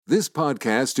This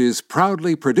podcast is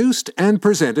proudly produced and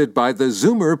presented by the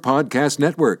Zoomer Podcast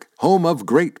Network, home of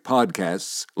great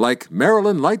podcasts like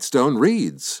Marilyn Lightstone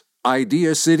Reads,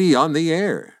 Idea City on the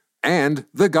Air, and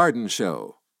The Garden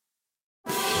Show.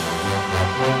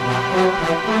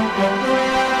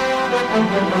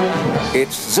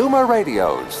 It's Zoomer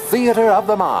Radio's Theater of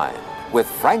the Mind with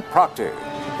Frank Proctor.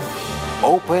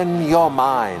 Open your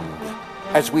mind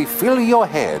as we fill your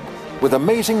head with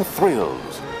amazing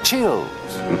thrills, chills,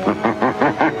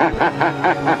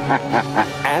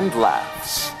 and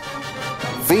laughs.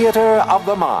 Theater of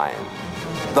the Mind.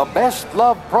 The best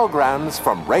love programs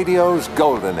from radio's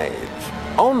golden age.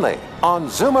 Only on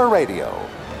Zoomer Radio.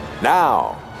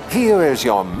 Now, here is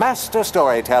your master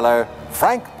storyteller,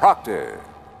 Frank Proctor.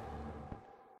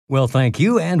 Well, thank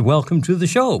you, and welcome to the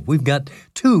show. We've got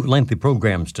two lengthy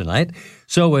programs tonight,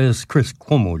 so as Chris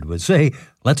Cuomo would say,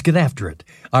 let's get after it.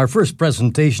 Our first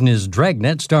presentation is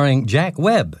Dragnet, starring Jack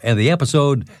Webb, and the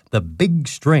episode, The Big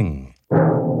String.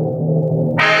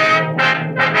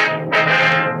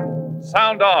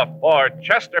 Sound off for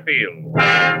Chesterfield.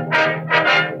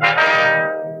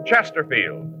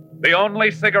 Chesterfield, the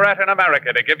only cigarette in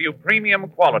America to give you premium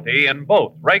quality in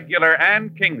both regular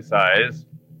and king size,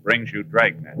 brings you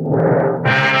Dragnet.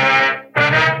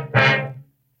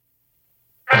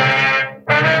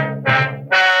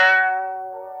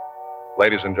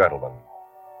 Ladies and gentlemen,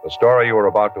 the story you are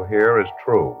about to hear is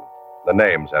true. The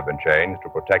names have been changed to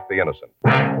protect the innocent.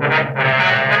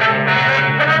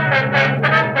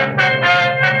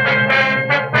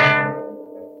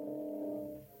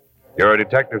 You're a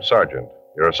detective sergeant.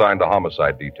 You're assigned to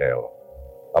homicide detail.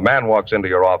 A man walks into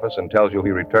your office and tells you he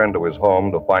returned to his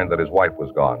home to find that his wife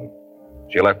was gone.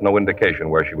 She left no indication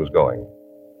where she was going.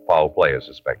 Foul play is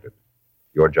suspected.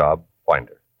 Your job, find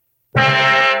her.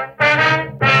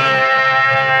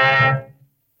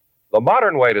 The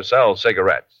modern way to sell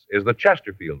cigarettes is the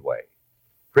Chesterfield way.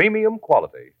 Premium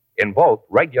quality in both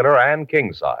regular and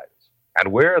king size.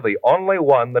 And we're the only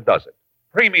one that does it.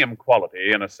 Premium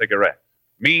quality in a cigarette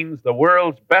means the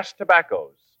world's best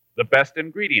tobaccos, the best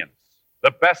ingredients,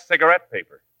 the best cigarette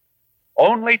paper.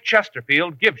 Only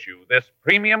Chesterfield gives you this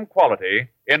premium quality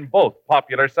in both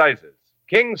popular sizes.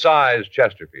 King-size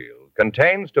Chesterfield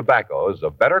contains tobaccos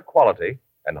of better quality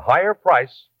and higher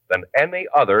price than any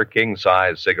other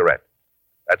king-size cigarette.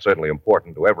 That's certainly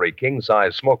important to every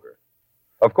king-size smoker.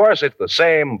 Of course, it's the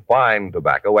same fine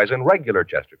tobacco as in regular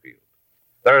Chesterfield.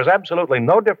 There is absolutely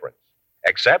no difference,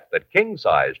 except that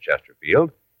king-size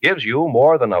Chesterfield gives you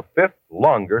more than a fifth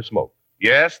longer smoke.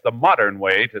 Yes, the modern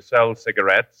way to sell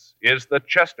cigarettes is the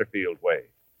Chesterfield way.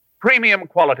 Premium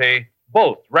quality,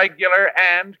 both regular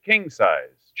and king size.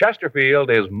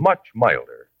 Chesterfield is much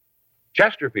milder.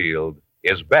 Chesterfield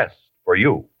is best for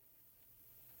you.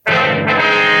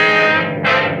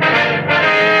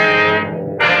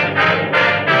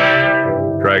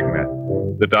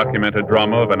 Dragnet, the documented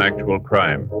drama of an actual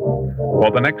crime.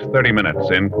 For the next 30 minutes,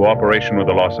 in cooperation with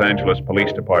the Los Angeles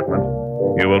Police Department,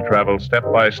 you will travel step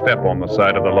by step on the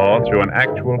side of the law through an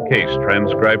actual case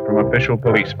transcribed from official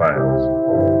police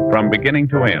files. From beginning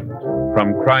to end,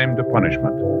 from crime to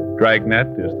punishment, Dragnet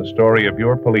is the story of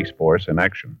your police force in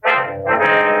action.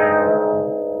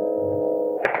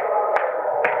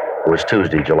 It was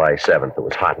Tuesday, July 7th. It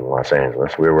was hot in Los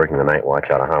Angeles. We were working the night watch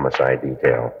out of homicide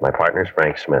detail. My partner's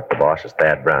Frank Smith. The boss is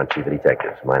Thad Brown, chief of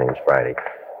detectives. My name's Friday.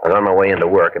 I was on my way into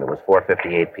work, and it was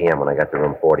 4:58 p.m. when I got to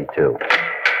room 42.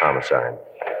 Homicide.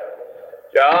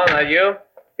 Joe, that you?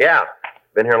 Yeah.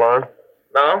 Been here long?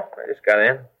 No, I just got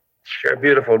in. Sure a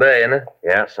beautiful day, isn't it?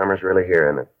 Yeah, summer's really here,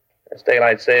 isn't it? This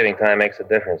daylight saving time makes a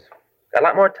difference. Got a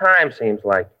lot more time, seems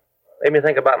like. Made me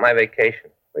think about my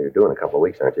vacation. Well, you're doing a couple of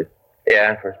weeks, aren't you?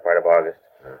 Yeah, first part of August.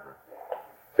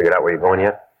 Figured out where you're going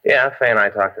yet? Yeah, Fay and I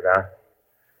talked it out.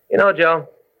 You know, Joe,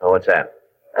 Oh, what's that?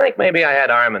 I think maybe I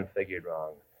had Armin figured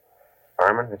wrong.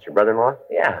 Armin? That's your brother-in-law?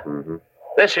 Yeah. Mm-hmm.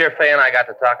 This year, Fay and I got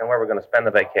to talking where we're going to spend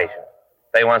the vacation.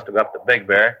 Fay wants to go up to Big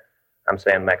Bear. I'm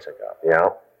saying Mexico. Yeah.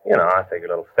 You know, I figure a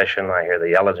little fishing. I hear the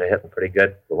yellows are hitting pretty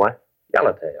good. The what?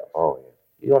 Yellowtails. Oh,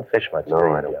 yeah. You don't fish much, No, do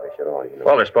you, I don't Joe? fish at all, you know.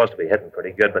 Well, they're supposed to be hitting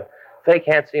pretty good, but Fay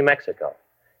can't see Mexico.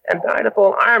 And darn if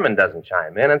old Armin doesn't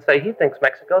chime in and say he thinks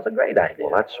Mexico's a great idea.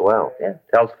 Well, that's swell. Yeah,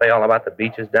 tells Fay all about the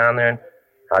beaches down there and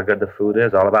how good the food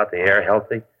is, all about the air,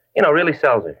 healthy. You know, really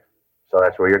sells her. So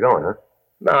that's where you're going, huh?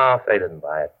 No, Fay didn't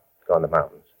buy it. It's going to the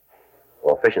mountains.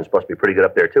 Well, fishing's supposed to be pretty good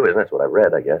up there, too, isn't it? That's what I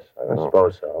read, I guess. I I don't know.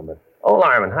 suppose so, but... Old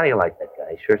Armin, how do you like that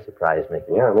guy? He sure surprised me.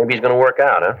 Yeah, maybe he's going to work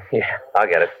out, huh? Yeah. I'll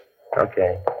get it.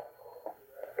 Okay.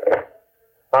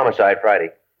 Homicide, Friday.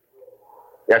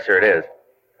 Yes, sir, it is.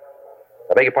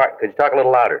 I beg your pardon. Could you talk a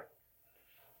little louder?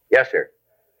 Yes, sir.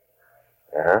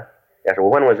 Uh-huh. Yes, sir.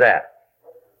 Well, when was that?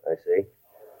 I see.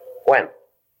 When?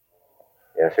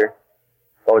 Yes, sir.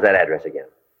 What was that address again?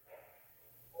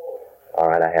 All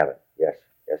right, I have it. Yes.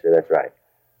 Yes, sir, that's right.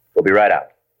 We'll be right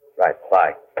out. Right,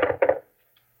 bye.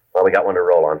 Well, we got one to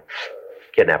roll on.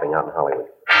 Kidnapping out in Hollywood.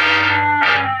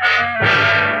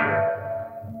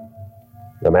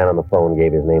 The man on the phone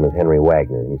gave his name as Henry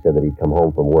Wagner. He said that he'd come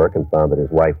home from work and found that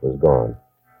his wife was gone.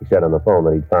 He said on the phone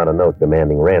that he'd found a note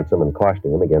demanding ransom and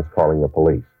cautioning him against calling the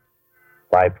police.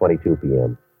 5:22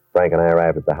 p.m. Frank and I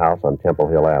arrived at the house on Temple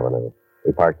Hill Avenue.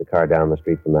 We parked the car down the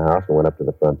street from the house and went up to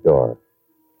the front door.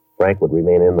 Frank would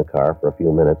remain in the car for a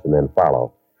few minutes and then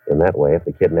follow. In that way, if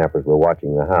the kidnappers were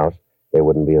watching the house, they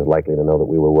wouldn't be as likely to know that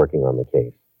we were working on the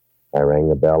case. I rang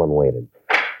the bell and waited.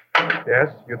 Yes,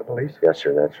 you the police? Yes,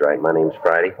 sir, that's right. My name's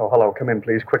Friday. Oh, hello. Come in,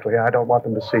 please, quickly. I don't want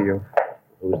them to see you.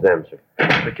 Who's them, sir?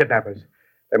 The kidnappers.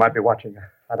 They might be watching.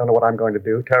 I don't know what I'm going to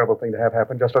do. Terrible thing to have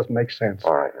happen. Just doesn't make sense.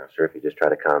 All right, now, sir, if you just try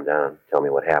to calm down and tell me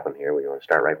what happened here. We want to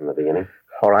start right from the beginning?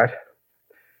 All right.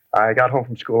 I got home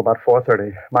from school about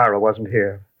 4:30. Myra wasn't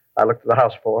here. I looked at the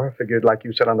house for her. Figured, like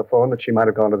you said on the phone, that she might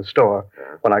have gone to the store.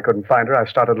 When I couldn't find her, I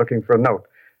started looking for a note.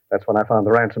 That's when I found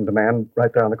the ransom demand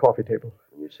right there on the coffee table.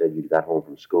 You said you got home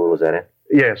from school, is that it?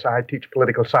 Yes, I teach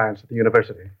political science at the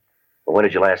university. Well, when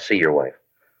did you last see your wife?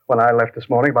 When I left this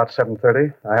morning, about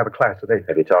 7:30, I have a class at 8.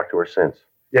 Have you talked to her since?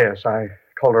 Yes, I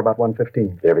called her about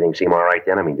 1:15. Did everything seem all right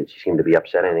then? I mean, did she seem to be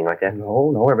upset, anything like that?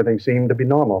 No, everything seemed to be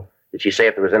normal. Did she say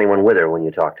if there was anyone with her when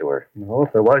you talked to her? No,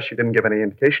 if there was, she didn't give any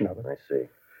indication of it. I see.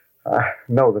 I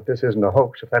know that this isn't a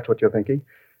hoax, if that's what you're thinking.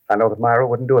 I know that Myra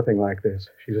wouldn't do a thing like this.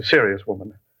 She's a serious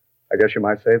woman. I guess you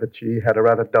might say that she had a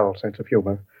rather dull sense of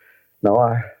humor. No,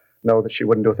 I know that she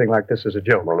wouldn't do a thing like this as a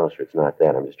joke. Well, no, sir, it's not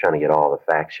that. I'm just trying to get all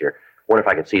the facts here. Wonder if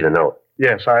I could see the note.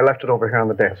 Yes, I left it over here on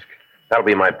the desk. That'll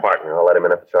be my partner. I'll let him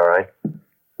in if it's all right.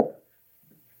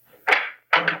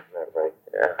 That's right.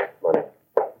 Yeah, money.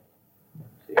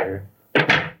 See here.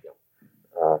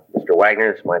 Mr.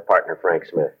 Wagner, it's my partner, Frank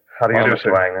Smith. How do you do, Mr.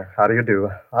 sir? Wagner. How do you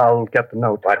do? I'll get the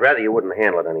note. Well, I'd rather you wouldn't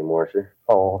handle it anymore, sir.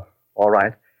 Oh, all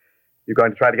right. You're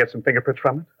going to try to get some fingerprints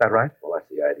from it? Is that right? Well, that's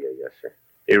the idea, yes, sir.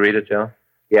 You read it, Joe?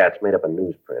 Yeah, it's made up of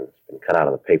newsprint. It's been cut out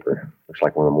of the paper. Looks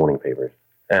like one of the morning papers.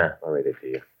 Yeah. I'll read it to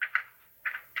you. It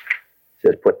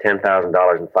says put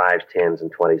 $10,000 in 5s, 10s,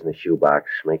 and 20s in the shoebox.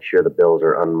 Make sure the bills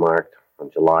are unmarked. On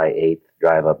July 8th,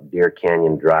 drive up Deer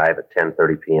Canyon Drive at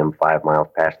 10:30 p.m., 5 miles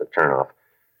past the turnoff.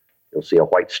 You'll see a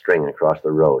white string across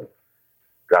the road.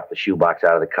 Drop the shoebox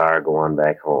out of the car, go on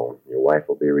back home. Your wife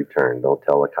will be returned. Don't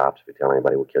tell the cops. If you tell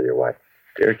anybody, we'll kill your wife.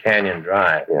 Deer Canyon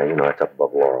Drive. Yeah, you know, it's up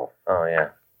above Laurel. Oh, yeah.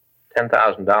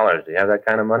 $10,000. Do you have that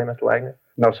kind of money, Mr. Wagner?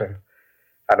 No, sir.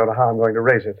 I don't know how I'm going to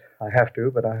raise it. I have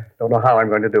to, but I don't know how I'm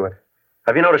going to do it.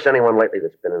 Have you noticed anyone lately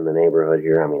that's been in the neighborhood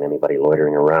here? I mean, anybody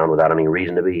loitering around without any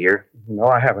reason to be here? No,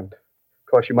 I haven't. Of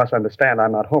course, you must understand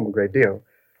I'm not home a great deal.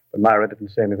 But Myra didn't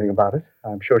say anything about it.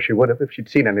 I'm sure she would have if she'd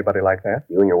seen anybody like that.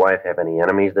 You and your wife have any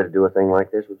enemies that'd do a thing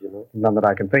like this, would you know? None that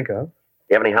I can think of. Do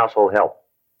you have any household help?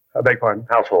 I beg pardon?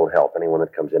 Household help. Anyone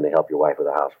that comes in to help your wife with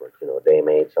the housework. You know, a day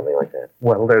maid, something like that.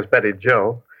 Well, there's Betty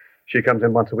Jo. She comes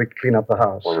in once a week to clean up the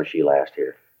house. When was she last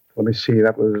here? Let me see.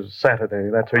 That was Saturday.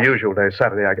 That's her usual day,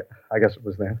 Saturday. I guess it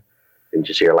was then. Didn't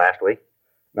you see her last week?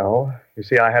 No. You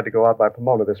see, I had to go out by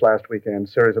Pomona this last weekend.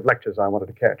 Series of lectures I wanted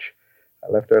to catch.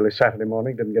 I left early Saturday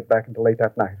morning, didn't get back until late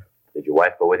that night. Did your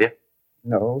wife go with you?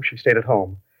 No, she stayed at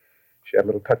home. She had a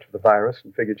little touch of the virus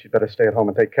and figured she'd better stay at home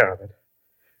and take care of it.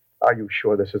 Are you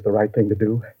sure this is the right thing to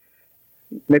do?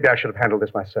 Maybe I should have handled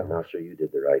this myself. No, sir, you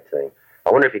did the right thing.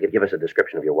 I wonder if you could give us a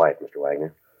description of your wife, Mr.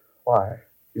 Wagner. Why?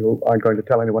 You aren't going to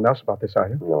tell anyone else about this, are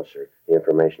you? No, sir. The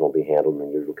information will be handled in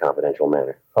the usual confidential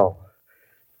manner. Oh.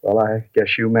 Well, I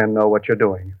guess you men know what you're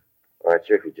doing. All right,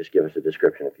 sir, if you'd just give us a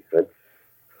description, if you could.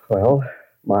 Well,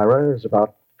 Myra is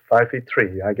about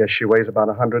 5'3". I guess she weighs about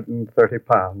 130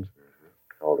 pounds.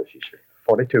 How old is she, sir?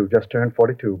 42, just turned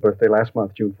 42. Birthday last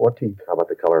month, June 14th. How about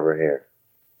the color of her hair?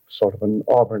 Sort of an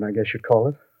auburn, I guess you'd call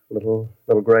it. A little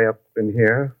gray up in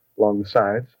here, along the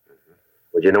sides.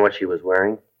 Would you know what she was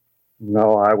wearing?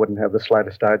 No, I wouldn't have the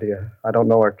slightest idea. I don't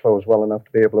know her clothes well enough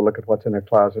to be able to look at what's in her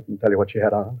closet and tell you what she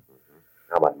had on.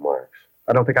 How about marks?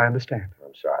 I don't think I understand.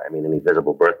 I'm sorry. I mean, any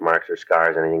visible birthmarks or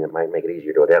scars, anything that might make it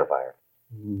easier to identify her.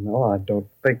 No, I don't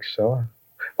think so.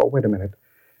 Oh, wait a minute.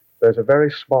 There's a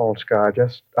very small scar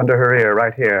just under her ear,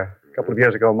 right here. A couple of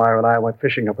years ago, Myra and I went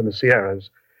fishing up in the Sierras.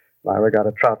 Myra got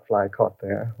a trout fly caught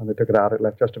there. When they took it out, it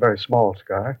left just a very small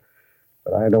scar.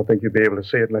 But I don't think you'd be able to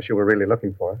see it unless you were really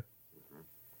looking for it.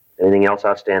 Anything else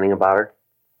outstanding about her?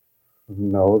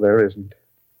 No, there isn't.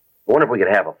 I wonder if we could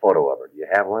have a photo of her. Do you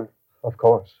have one? Of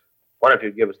course. Wonder if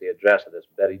you'd give us the address of this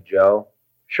Betty Jo?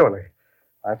 Surely.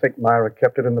 I think Myra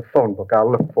kept it in the phone book.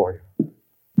 I'll look for you.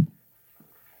 Do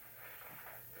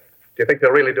you think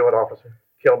they'll really do it, officer?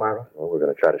 Kill Myra? Well, we're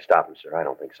going to try to stop them, sir. I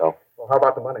don't think so. Well, how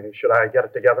about the money? Should I get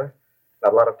it together?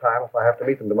 Not a lot of time if I have to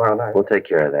meet them tomorrow night. We'll take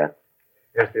care of that.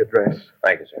 Here's the address.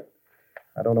 Thank you, sir.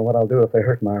 I don't know what I'll do if they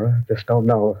hurt Myra. Just don't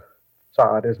know. It's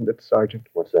odd, isn't it, Sergeant?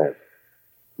 What's that?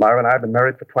 Myra and I have been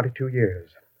married for 22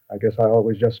 years. I guess I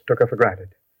always just took her for granted.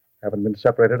 Haven't been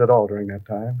separated at all during that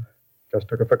time. Just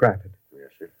took her for granted.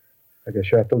 Yes, sir. I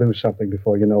guess you have to lose something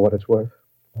before you know what it's worth.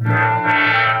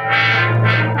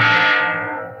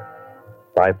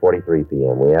 5:43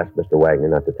 p.m. We asked Mr. Wagner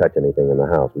not to touch anything in the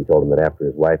house. We told him that after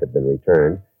his wife had been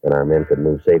returned and our men could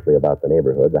move safely about the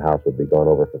neighborhood, the house would be gone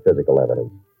over for physical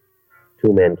evidence.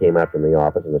 2 men came out from the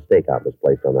office and a stakeout was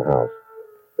placed on the house.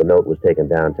 The note was taken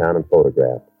downtown and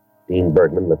photographed. Dean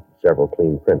Bergman lifted several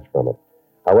clean prints from it.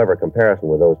 However, comparison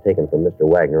with those taken from Mr.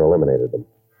 Wagner eliminated them.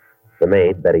 The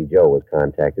maid, Betty Jo, was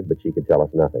contacted, but she could tell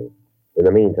us nothing. In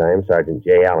the meantime, Sergeant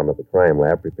J. Allen of the crime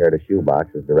lab prepared a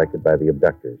shoebox as directed by the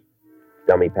abductors.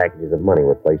 Dummy packages of money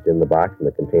were placed in the box, and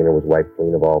the container was wiped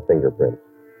clean of all fingerprints.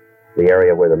 The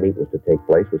area where the meet was to take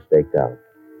place was staked out.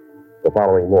 The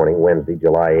following morning, Wednesday,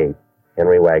 July 8th,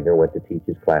 Henry Wagner went to teach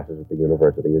his classes at the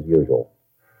university as usual.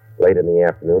 Late in the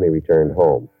afternoon, he returned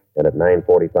home, and at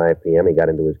 9:45 p.m., he got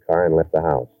into his car and left the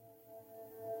house.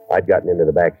 I'd gotten into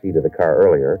the back seat of the car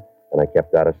earlier, and I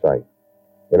kept out of sight.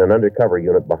 In an undercover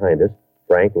unit behind us,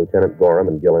 Frank, Lieutenant Gorham,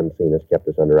 and Gil Encinas kept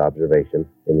us under observation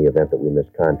in the event that we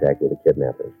missed contact with the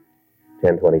kidnappers.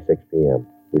 10:26 p.m.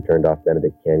 We turned off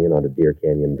Benedict Canyon onto Deer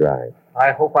Canyon Drive.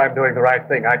 I hope I'm doing the right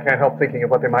thing. I can't help thinking of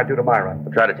what they might do to Myra.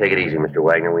 Well, try to take it easy, Mr.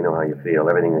 Wagner. We know how you feel.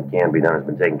 Everything that can be done has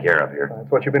been taken care of here. That's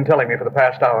what you've been telling me for the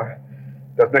past hour.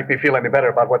 Doesn't make me feel any better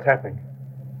about what's happening.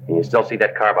 Can you still see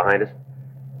that car behind us?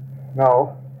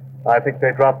 No. I think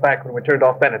they dropped back when we turned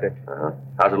off Benedict. Uh-huh.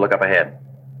 How's it look up ahead?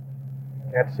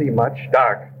 Can't see much.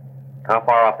 Dark. How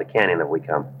far off the canyon have we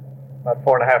come? About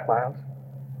 4.5 miles.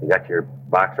 You got your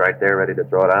box right there ready to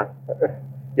throw it out?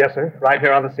 Yes, sir. Right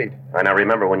here on the seat. All right, now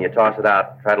remember, when you toss it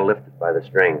out, try to lift it by the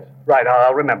strings. Right,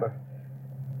 I'll remember.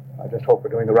 I just hope we're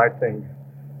doing the right thing.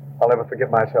 I'll never forgive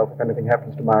myself if anything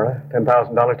happens to Myra.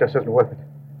 $10,000 just isn't worth it.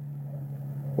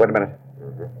 Wait a minute.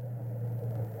 Mm-hmm.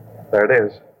 There it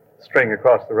is. String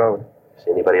across the road.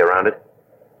 See anybody around it?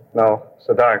 No,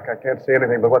 so dark. I can't see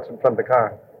anything but what's in front of the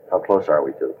car. How close are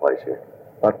we to the place here?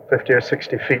 About 50 or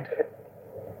 60 feet.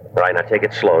 All right, now take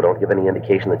it slow. Don't give any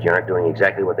indication that you aren't doing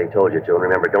exactly what they told you to. And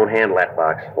remember, don't handle that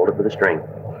box. Hold it with a string.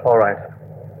 All right.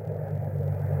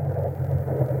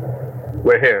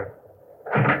 We're here.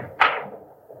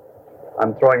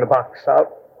 I'm throwing the box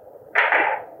out.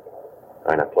 All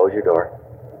right, now close your door.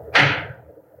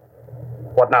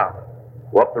 What now?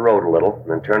 Go up the road a little, and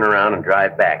then turn around and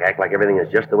drive back. Act like everything is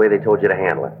just the way they told you to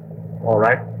handle it. All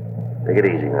right. Take it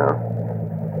easy now.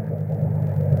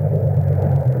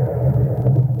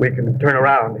 We can turn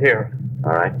around here.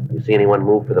 All right. You see anyone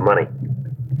move for the money?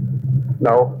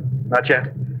 No, not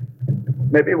yet.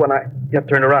 Maybe when I get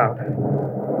turned around.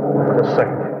 Just a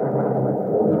second.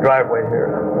 There's a driveway here.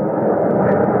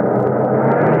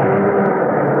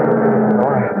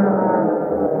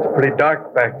 Oh, it's pretty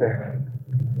dark back there.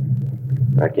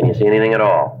 All right, can you see anything at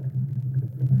all?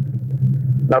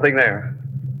 Nothing there.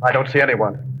 I don't see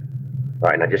anyone. All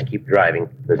right, now just keep driving.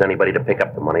 If there's anybody to pick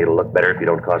up the money, it'll look better if you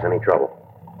don't cause any trouble.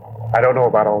 I don't know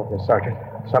about all of this, Sergeant.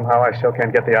 Somehow I still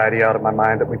can't get the idea out of my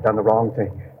mind that we've done the wrong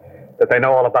thing. That they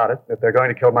know all about it, that they're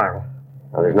going to kill Myra.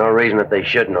 Now, there's no reason that they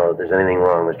should know that there's anything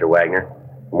wrong, Mr. Wagner.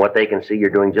 From what they can see, you're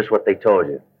doing just what they told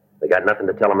you. They got nothing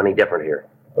to tell them any different here.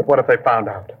 But what if they found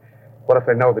out? What if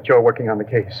they know that you're working on the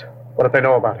case? What if they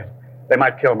know about it? They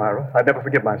might kill Myra. I'd never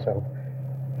forgive myself.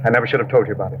 I never should have told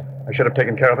you about it. I should have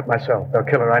taken care of it myself. They'll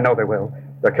kill her. I know they will.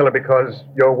 They'll kill her because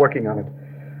you're working on it.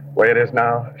 The way it is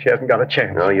now, she hasn't got a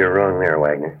chance. No, you're wrong there,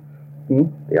 Wagner.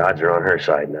 The odds are on her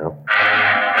side now.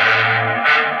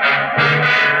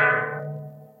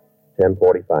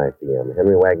 10:45 p.m.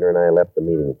 Henry Wagner and I left the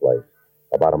meeting place.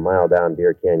 About a mile down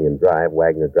Deer Canyon Drive,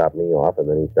 Wagner dropped me off, and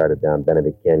then he started down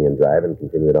Benedict Canyon Drive and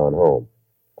continued on home.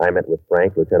 I met with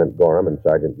Frank, Lieutenant Gorham, and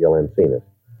Sergeant Gil Encinas,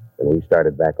 and we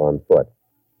started back on foot.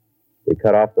 We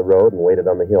cut off the road and waited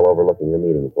on the hill overlooking the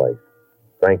meeting place.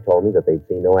 Frank told me that they'd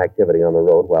seen no activity on the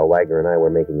road while Wagner and I were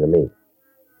making the meet.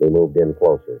 We moved in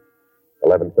closer.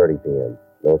 11:30 p.m.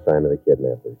 No sign of the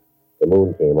kidnappers. The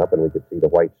moon came up and we could see the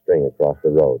white string across the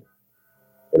road.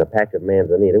 In a patch of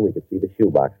manzanita, we could see the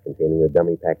shoebox containing the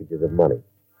dummy packages of money.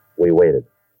 We waited.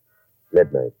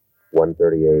 Midnight,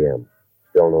 1:30 a.m.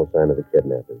 Still no sign of the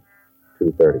kidnappers.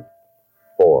 2:30,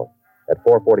 4, At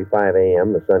 4:45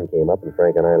 a.m., the sun came up and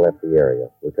Frank and I left the area.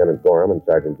 Lieutenant Gorham and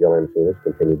Sergeant Gil Encinas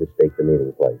continued to stake the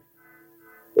meeting place.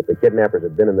 If the kidnappers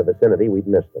had been in the vicinity, we'd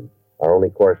missed them. Our only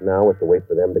course now was to wait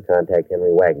for them to contact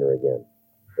Henry Wagner again.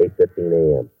 8:15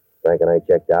 a.m. Frank and I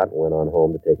checked out and went on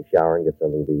home to take a shower and get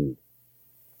something to eat.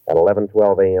 At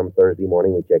 11:12 a.m. Thursday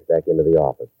morning, we checked back into the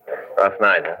office. Rough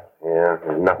night, huh? Yeah,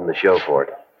 there's nothing to show for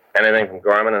it. Anything from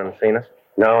Gorman and Encinas?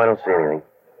 No, I don't see anything.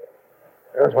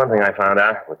 There was one thing I found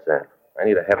out. What's that? I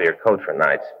need a heavier coat for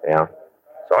nights. Yeah?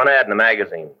 Saw an ad in a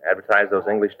magazine. Advertised those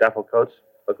English duffel coats.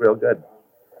 Look real good.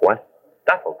 What?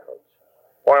 Duffel coats.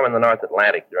 Wore 'em in the North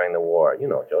Atlantic during the war. You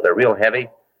know, Joe, they're real heavy.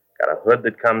 Got a hood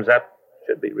that comes up.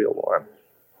 Should be real warm.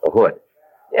 A hood?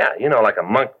 Yeah, you know, like a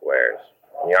monk wears.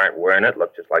 When you aren't wearing it,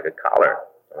 looks just like a collar.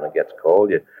 When it gets cold,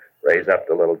 you raise up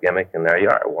the little gimmick, and there you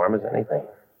are, warm as anything.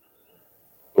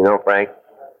 You know, Frank,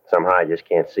 somehow I just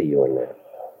can't see you in there.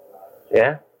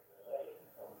 Yeah?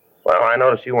 Well, I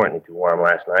noticed you weren't any too warm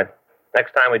last night.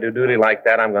 Next time we do duty like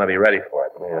that, I'm going to be ready for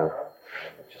it. Yeah.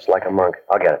 Just like a monk.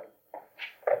 I'll get it.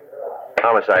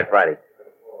 Homicide Friday.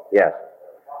 Yes.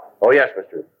 Oh, yes,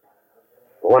 Mr.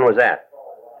 When was that?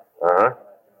 Uh-huh.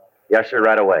 Yes, sir,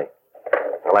 right away.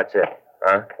 Well, that's it.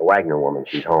 Huh? The Wagner woman,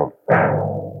 she's home.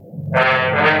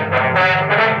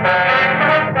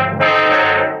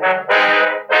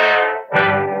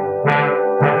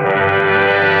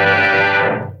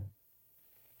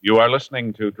 You are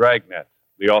listening to Dragnet,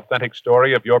 the authentic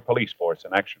story of your police force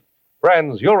in action.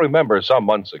 Friends, you'll remember some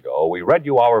months ago we read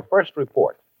you our first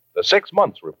report, the 6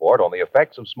 months report on the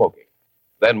effects of smoking.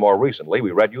 Then more recently,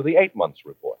 we read you the 8 months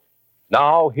report.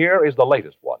 Now, here is the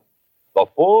latest one. The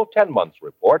full 10 months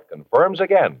report confirms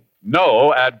again.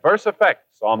 No adverse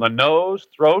effects on the nose,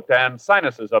 throat, and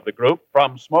sinuses of the group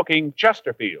from smoking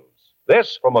Chesterfields.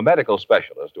 This from a medical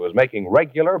specialist who is making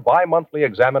regular bi-monthly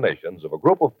examinations of a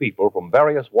group of people from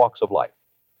various walks of life.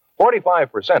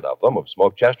 45% of them have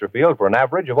smoked Chesterfield for an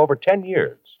average of over 10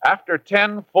 years. After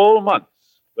 10 full months,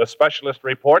 the specialist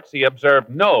reports he observed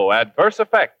no adverse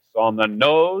effects on the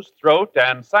nose, throat,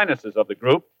 and sinuses of the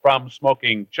group from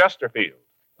smoking Chesterfield.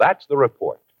 That's the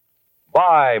report.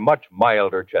 Buy much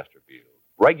milder Chesterfield,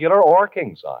 regular or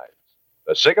king size.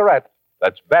 The cigarette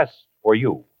that's best for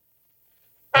you.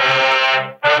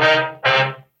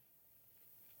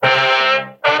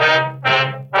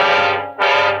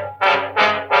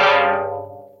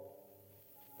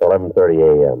 11:30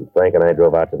 a.m. Frank and I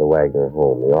drove out to the Wagner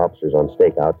home. The officers on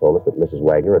stakeout told us that Mrs.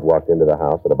 Wagner had walked into the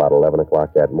house at about 11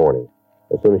 o'clock that morning.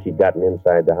 As soon as she'd gotten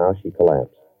inside the house, she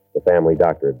collapsed. The family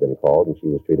doctor had been called, and she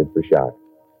was treated for shock.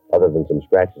 Other than some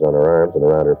scratches on her arms and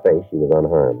around her face, she was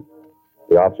unharmed.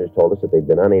 The officers told us that they'd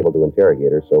been unable to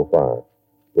interrogate her so far.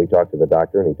 We talked to the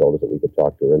doctor, and he told us that we could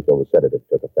talk to her until the sedative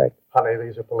took effect. Honey,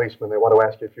 these are policemen. They want to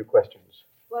ask you a few questions.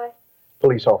 What?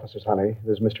 Police officers, honey.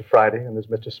 There's Mr. Friday and there's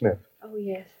Mr. Smith. Oh,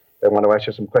 yes. They want to ask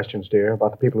you some questions, dear,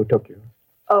 about the people who took you.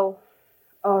 Oh,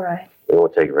 all right. It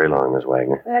won't take very long, Miss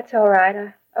Wagner. That's all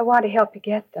right. I want to help you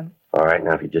get them. All right,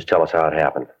 now if you just tell us how it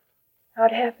happened. How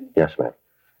it happened? Yes, ma'am.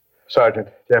 Sergeant,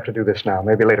 you have to do this now.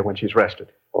 Maybe later when she's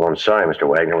rested. Well, I'm sorry, Mr.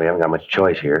 Wagner. We haven't got much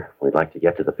choice here. We'd like to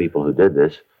get to the people who did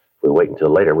this. If we wait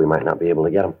until later, we might not be able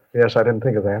to get them. Yes, I didn't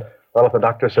think of that. Well, if the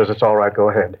doctor says it's all right, go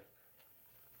ahead.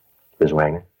 Miss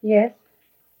Wagner, Yes?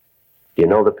 do you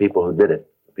know the people who did it?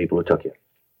 The people who took you?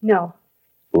 No.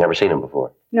 You never seen them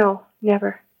before? No,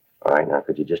 never. All right, now,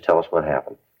 could you just tell us what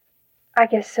happened? I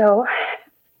guess so.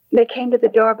 They came to the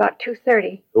door about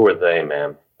 2:30. Who were they,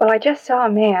 ma'am? Well, I just saw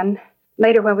a man.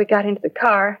 Later, when we got into the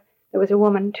car, there was a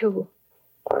woman, too.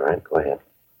 All right, go ahead.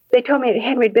 They told me that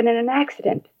Henry had been in an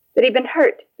accident, that he'd been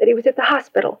hurt, that he was at the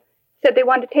hospital. Said they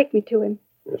wanted to take me to him.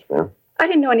 Yes, ma'am. I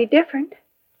didn't know any different.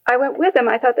 I went with them.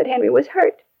 I thought that Henry was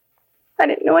hurt. I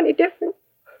didn't know any different.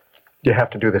 You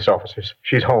have to do this, officers.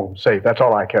 She's home, safe. That's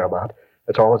all I care about.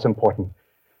 That's all that's important.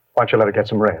 Why don't you let her get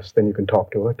some rest? Then you can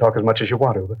talk to her. Talk as much as you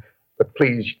want to. But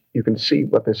please, you can see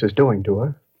what this is doing to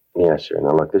her. Yes, sir.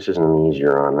 Now, look, this isn't an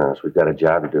easier on us. We've got a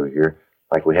job to do here,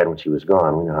 like we had when she was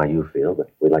gone. We know how you feel, but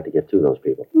we'd like to get to those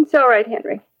people. It's all right,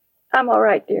 Henry. I'm all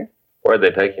right, dear. Where'd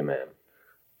they take you, ma'am?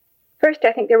 First,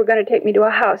 I think they were going to take me to a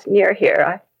house near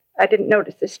here. I didn't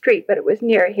notice the street, but it was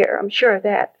near here. I'm sure of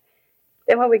that.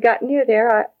 Then when we got near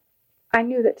there, I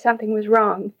knew that something was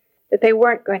wrong, that they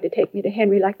weren't going to take me to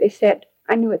Henry like they said.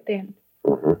 I knew it then.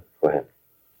 Mm-hmm. Go ahead.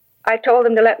 I told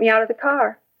them to let me out of the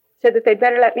car, said that they'd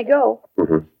better let me go.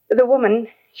 Mm-hmm. The woman,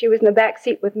 she was in the back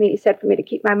seat with me, said for me to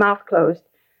keep my mouth closed.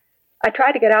 I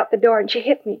tried to get out the door, and she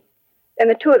hit me. Then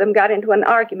the two of them got into an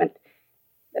argument.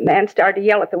 The man started to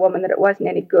yell at the woman that it wasn't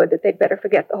any good, that they'd better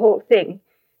forget the whole thing.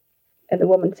 And the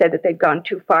woman said that they'd gone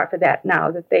too far for that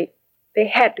now, that they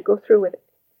had to go through with it.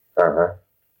 Uh-huh.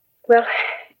 Well,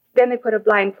 then they put a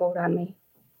blindfold on me,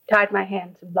 tied my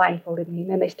hands and blindfolded me, and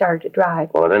then they started to drive.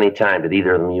 Well, at any time, did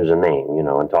either of them use a name, in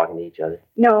talking to each other?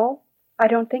 No, I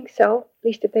don't think so. At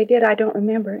least if they did, I don't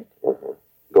remember it. Mm-hmm.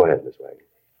 Go ahead, Miss Wagner.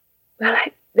 Well,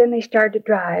 then they started to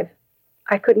drive.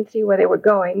 I couldn't see where they were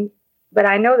going, but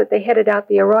I know that they headed out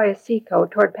the Arroyo Seco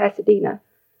toward Pasadena.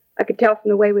 I could tell from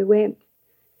the way we went.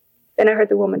 Then I heard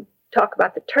the woman talk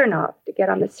about the turnoff to get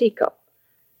on the Seco.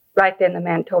 Right then, the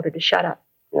man told her to shut up.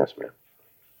 Yes, ma'am.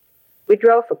 We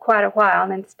drove for quite a while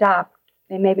and then stopped.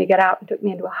 They made me get out and took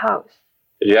me into a house.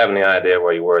 Did you have any idea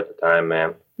where you were at the time,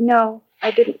 ma'am? No,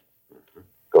 I didn't.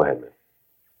 Go ahead, ma'am.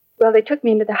 Well, they took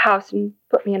me into the house and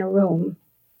put me in a room.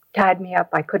 Tied me up.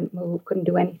 I couldn't move, couldn't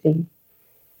do anything.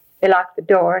 They locked the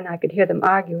door, and I could hear them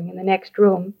arguing in the next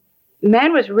room. The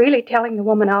man was really telling the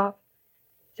woman off.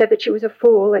 Said that she was a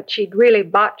fool, that she'd really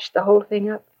botched the whole thing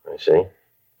up. I see.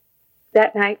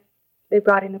 That night, they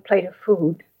brought in a plate of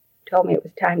food. Told me it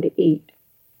was time to eat.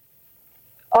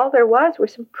 All there was were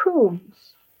some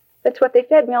prunes. That's what they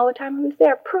fed me all the time I was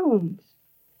there, prunes.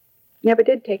 Never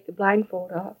did take the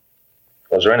blindfold off.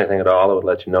 Was there anything at all that would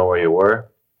let you know where you were?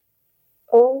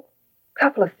 Oh, a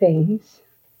couple of things.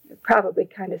 They're probably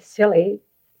kind of silly,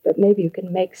 but maybe you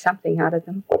can make something out of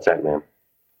them. What's that, ma'am?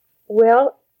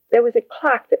 Well, there was a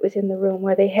clock that was in the room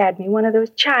where they had me, one of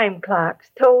those chime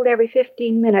clocks, tolled every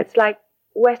 15 minutes, like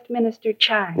Westminster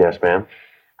chimes. Yes, ma'am.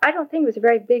 I don't think it was a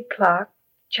very big clock.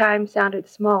 Chimes sounded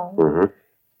small. Mm-hmm.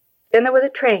 Then there was a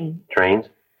train. Trains?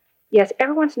 Yes,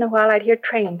 every once in a while I'd hear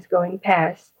trains going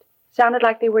past. Sounded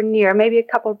like they were near, maybe a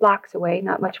couple blocks away,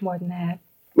 not much more than that.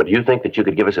 But do you think that you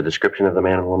could give us a description of the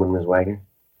man and woman, Miss Wagner?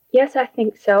 Yes, I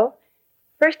think so.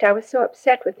 First, I was so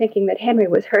upset with thinking that Henry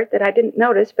was hurt that I didn't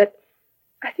notice, but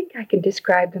I think I can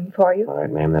describe them for you. All right,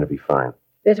 ma'am, that'll be fine.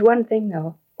 There's one thing,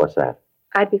 though. What's that?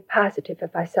 I'd be positive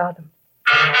if I saw them.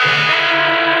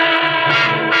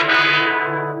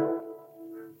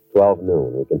 12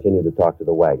 noon. We continued to talk to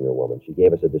the Wagner woman. She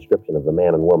gave us a description of the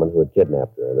man and woman who had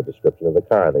kidnapped her and a description of the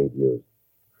car they'd used.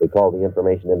 We called the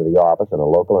information into the office, and a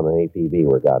local and an APB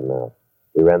were gotten out.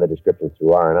 We ran the descriptions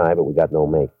through R&I, but we got no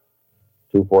make.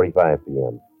 2:45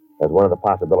 p.m. As one of the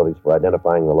possibilities for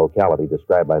identifying the locality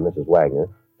described by Mrs. Wagner,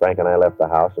 Frank and I left the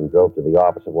house and drove to the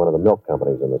office of one of the milk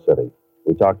companies in the city.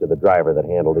 We talked to the driver that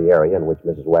handled the area in which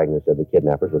Mrs. Wagner said the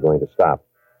kidnappers were going to stop.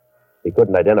 He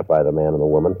couldn't identify the man and the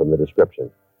woman from the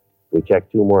description. We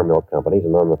checked 2 more milk companies,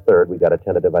 and on the 3rd, we got a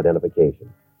tentative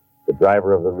identification. The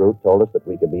driver of the route told us that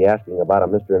we could be asking about a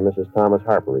Mr. and Mrs. Thomas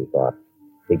Harper, he thought.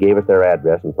 He gave us their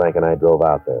address, and Frank and I drove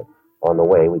out there. On the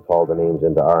way, we called the names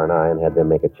into R&I and had them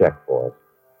make a check for us.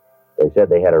 They said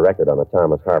they had a record on a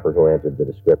Thomas Harper who answered the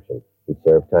description. He'd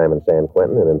served time in San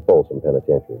Quentin and in Folsom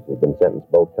Penitentiary. He'd been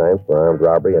sentenced both times for armed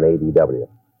robbery and ADW.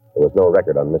 There was no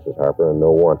record on Mrs. Harper and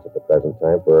no warrants at the present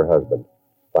time for her husband.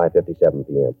 5:57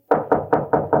 p.m.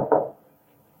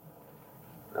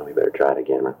 Now, we better try it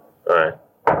again, huh? All right.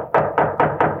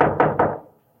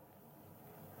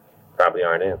 Probably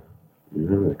aren't in.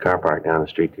 Mm-hmm. There's a car parked down the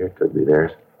street here. Could be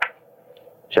theirs.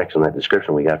 Checks on that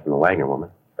description we got from the Wagner woman.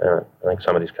 I think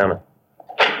somebody's coming.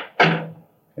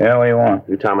 Yeah, what do you want?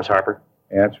 You Thomas Harper?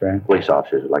 Yeah, that's right. Police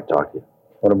officers would like to talk to you.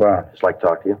 What about? Just like to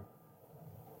talk to you.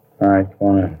 All right, come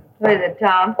on in. What is it,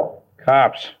 Tom?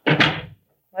 Cops.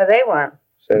 What do they want?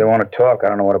 Say they want to talk. I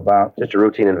don't know what about. Just a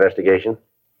routine investigation.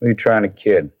 Who are you trying to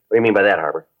kid? What do you mean by that,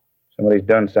 Harper? Somebody's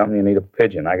done something, you need a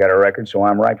pigeon. I got a record, so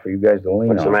I'm right for you guys to lean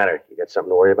What's on. the matter? You got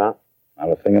something to worry about? Not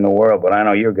a thing in the world, but I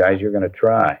know you guys, you're going to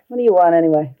try. What do you want,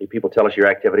 anyway? You people tell us your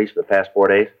activities for the past 4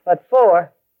 days? What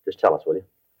for? Just tell us, will you?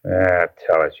 Yeah,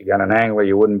 tell us. You got an angle,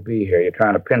 you wouldn't be here. You're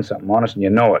trying to pin something on us, and you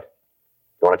know it.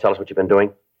 You want to tell us what you've been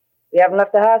doing? We haven't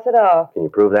left the house at all. Can you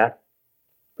prove that?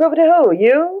 Prove it to who?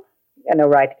 You? You got no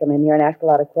right to come in here and ask a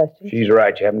lot of questions. She's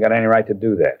right. You haven't got any right to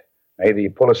do that. Either you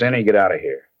pull us in or you get out of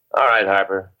here. All right,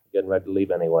 Harper. Getting ready to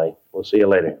leave anyway. We'll see you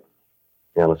later.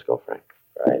 Yeah, let's go, Frank.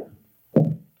 Right.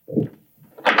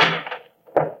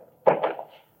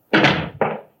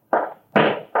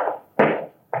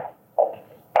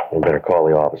 We better call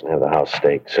the office and have the house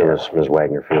staked. As soon as Ms.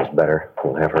 Wagner feels better,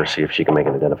 we'll have her see if she can make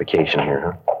an identification here,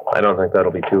 huh? I don't think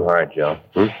that'll be too hard, Joe.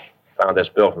 Found this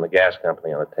bill from the gas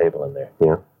company on the table in there.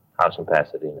 Yeah? House in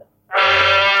Pasadena.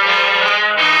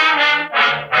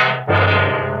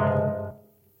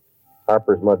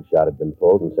 Harper's mugshot had been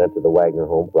pulled and sent to the Wagner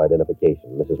home for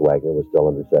identification. Mrs. Wagner was still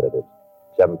under sedatives.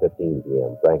 7:15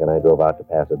 p.m. Frank and I drove out to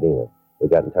Pasadena. We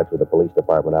got in touch with the police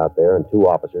department out there, and 2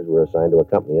 officers were assigned to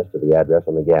accompany us to the address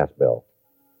on the gas bill.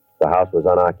 The house was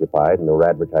unoccupied, and there were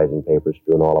advertising papers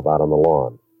strewn all about on the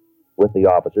lawn. With the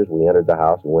officers, we entered the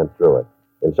house and went through it.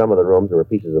 In some of the rooms, there were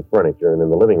pieces of furniture, and in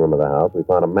the living room of the house, we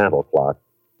found a mantel clock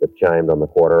that chimed on the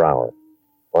quarter hour.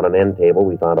 On an end table,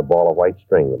 we found a ball of white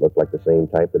string that looked like the same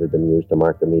type that had been used to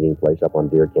mark the meeting place up on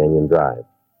Deer Canyon Drive.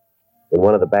 In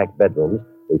one of the back bedrooms,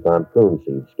 we found prune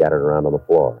seeds scattered around on the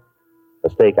floor. A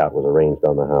stakeout was arranged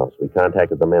on the house. We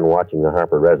contacted the men watching the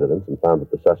Harper residence and found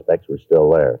that the suspects were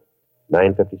still there.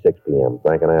 9:56 p.m.,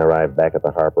 Frank and I arrived back at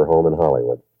the Harper home in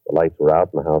Hollywood. The lights were out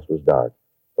and the house was dark.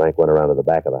 Frank went around to the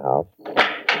back of the house.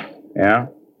 Yeah?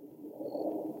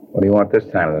 What do you want this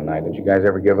time of the night? Did you guys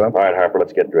ever give up? All right, Harper,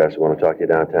 let's get dressed. We want to talk to you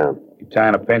downtown. You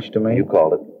tying a pinch to me? You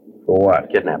called it. For what?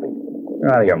 Kidnapping.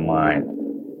 You're out of your mind.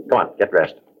 Come on, get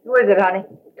dressed. Who is it, honey?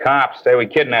 Cops say we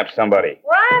kidnapped somebody.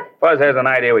 What? Fuzz has an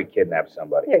idea we kidnapped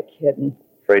somebody. You're kidding.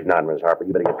 Afraid not, Miss Harper.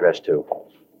 You better get dressed, too.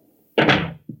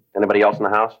 Anybody else in the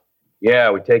house?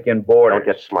 Yeah, we take in boarders.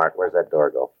 Don't get smart. Where's that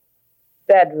door go?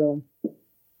 Bedroom.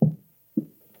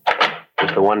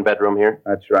 Just the one bedroom here?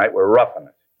 That's right. We're roughing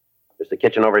it. Just the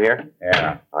kitchen over here?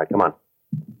 Yeah. All right, come on.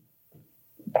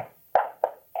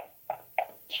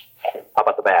 How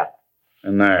about the bath?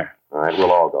 In there. All right,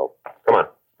 we'll all go. Come on.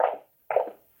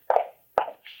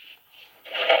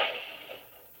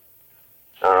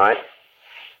 All right.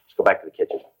 Let's go back to the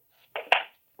kitchen.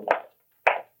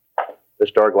 This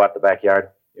door go out the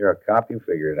backyard? You're a cop. You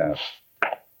figure it out.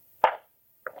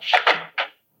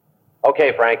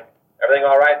 Okay, Frank. Everything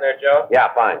all right in there, Joe?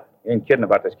 Yeah, fine. You ain't kidding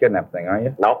about this kidnap thing, are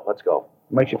you? No, let's go.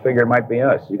 What makes you figure it might be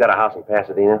us? You got a house in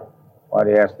Pasadena? Why do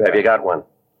you ask that? Have you got one?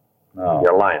 No.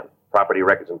 You're lying. Property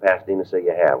records in Pasadena say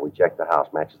you have. We checked the house.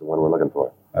 Matches the one we're looking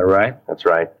for. All right? That's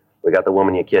right. We got the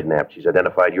woman you kidnapped. She's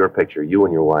identified your picture, you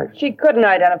and your wife. She couldn't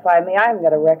identify me. I haven't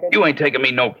got a record. You ain't taking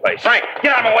me no place. Frank,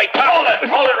 get out of my way. Hold it.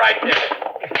 Hold it right there.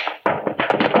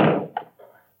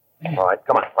 All right,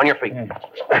 come on. On your feet. Now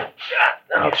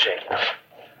shake it.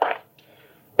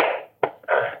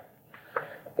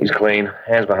 He's clean.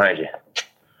 Hands behind you.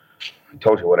 I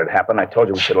told you what had happened. I told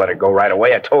you we should let her go right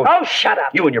away. I told you. Oh, shut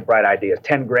up. You and your bright ideas.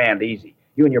 10 grand easy.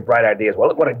 You and your bright ideas. Well,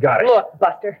 look what it got us. Look,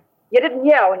 Buster. You didn't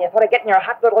yell when you thought of getting your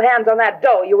hot little hands on that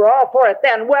dough. You were all for it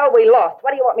then. Well, we lost.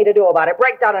 What do you want me to do about it?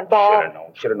 Break down and bawl?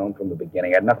 Should have known from the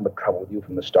beginning. I had nothing but trouble with you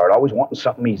from the start. Always wanting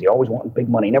something easy. Always wanting big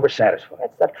money. Never satisfied.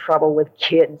 That's the trouble with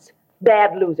kids.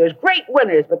 Bad losers. Great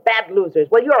winners, but bad losers.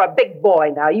 Well, you're a big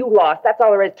boy now. You lost. That's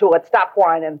all there is to it. Stop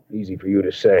whining. Easy for you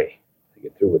to say. If you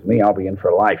get through with me, I'll be in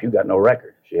for life. You got no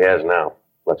record. She has now.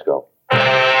 Let's go.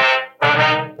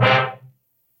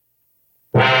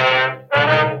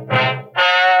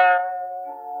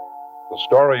 The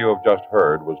story you have just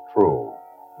heard was true.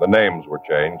 The names were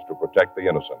changed to protect the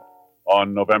innocent.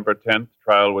 On November 10th,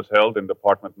 trial was held in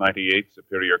Department 98,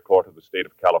 Superior Court of the State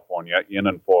of California, in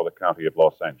and for the County of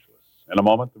Los Angeles. In a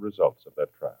moment, the results of that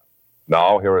trial.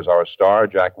 Now, here is our star,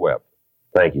 Jack Webb.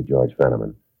 Thank you, George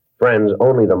Fenneman. Friends,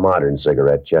 only the modern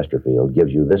cigarette, Chesterfield,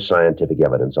 gives you this scientific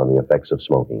evidence on the effects of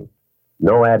smoking.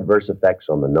 No adverse effects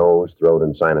on the nose, throat,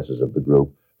 and sinuses of the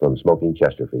group from smoking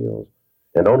Chesterfields.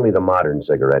 And only the modern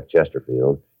cigarette,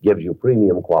 Chesterfield, gives you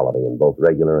premium quality in both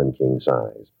regular and king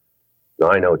size.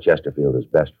 Now, I know Chesterfield is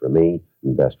best for me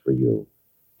and best for you.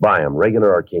 Buy them,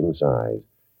 regular or king size.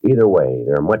 Either way,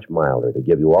 they're much milder to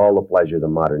give you all the pleasure the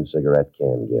modern cigarette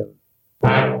can give.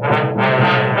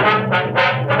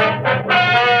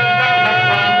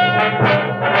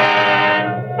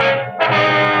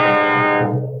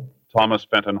 Thomas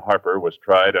Fenton Harper was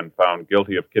tried and found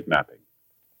guilty of kidnapping.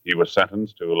 He was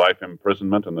sentenced to life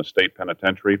imprisonment in the state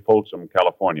penitentiary, Folsom,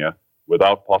 California,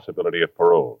 without possibility of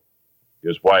parole.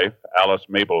 His wife, Alice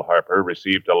Mabel Harper,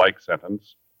 received a like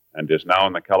sentence and is now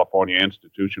in the California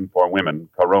Institution for Women,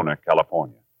 Corona,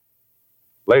 California.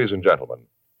 Ladies and gentlemen,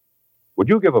 would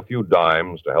you give a few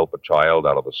dimes to help a child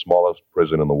out of the smallest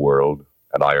prison in the world,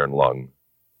 an iron lung?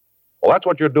 Well, that's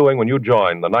what you're doing when you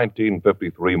join the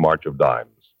 1953 March of Dimes.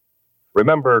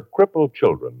 Remember, crippled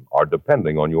children are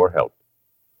depending on your help.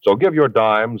 So give your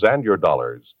dimes and your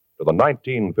dollars to the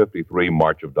 1953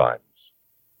 March of Dimes.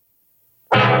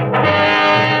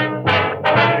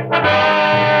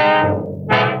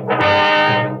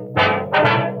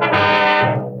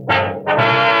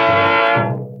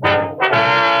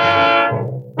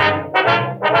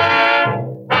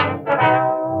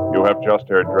 You have just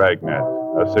heard Dragnet,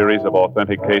 a series of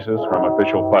authentic cases from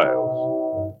official files.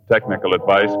 Technical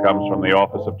advice comes from the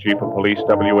Office of Chief of Police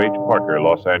W.H. Parker,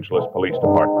 Los Angeles Police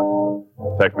Department.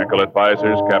 Technical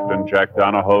advisors, Captain Jack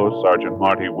Donahoe, Sergeant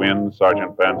Marty Wynn,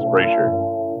 Sergeant Vance Brasher.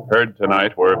 Heard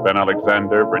tonight were Ben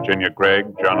Alexander, Virginia Gregg,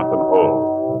 Jonathan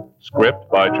Hull. Script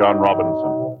by John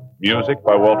Robinson. Music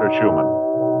by Walter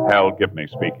Schumann. Hal Gibney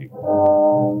speaking.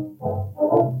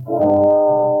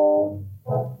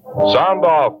 Sound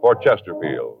off for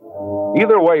Chesterfield.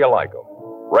 Either way you like them,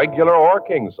 regular or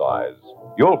king size,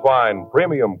 you'll find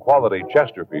premium quality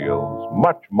Chesterfields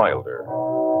much milder.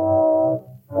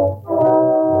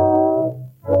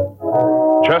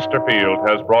 Chesterfield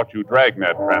has brought you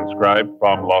Dragnet, transcribed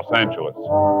from Los Angeles.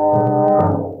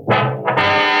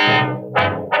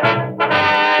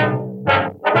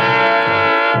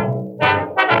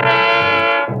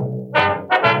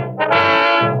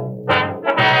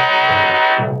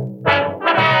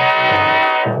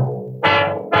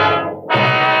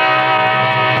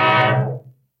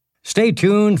 Stay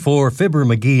tuned for Fibber,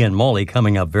 McGee, and Molly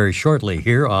coming up very shortly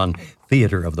here on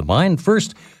Theater of the Mind.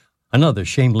 First, another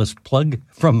shameless plug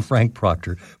from Frank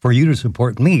Proctor for you to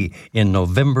support me in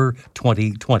November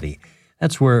 2020.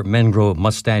 That's where men grow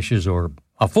mustaches or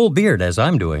a full beard, as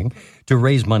I'm doing, to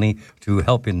raise money to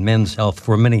help in men's health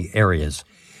for many areas.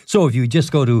 So if you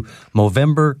just go to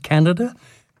Movember Canada,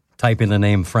 type in the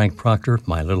name Frank Proctor,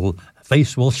 my little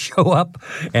face will show up,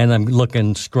 and I'm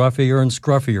looking scruffier and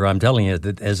scruffier, I'm telling you,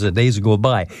 that as the days go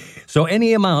by. So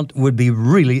any amount would be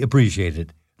really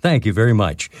appreciated. Thank you very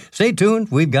much. Stay tuned.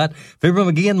 We've got Fibber,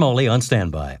 McGee, and Molly on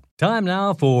standby. Time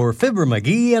now for Fibber,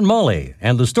 McGee, and Molly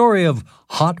and the story of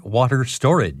hot water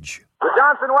storage. The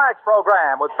Johnson Wax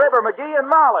Program with Fibber, McGee, and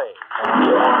Molly.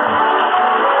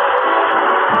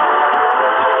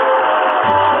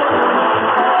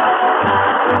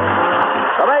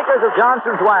 The makers of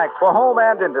Johnson's Wax for home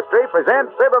and industry present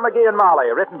Fibber, McGee, and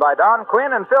Molly, written by Don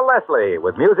Quinn and Phil Leslie,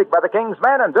 with music by the King's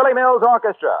Men and Billy Mills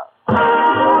Orchestra.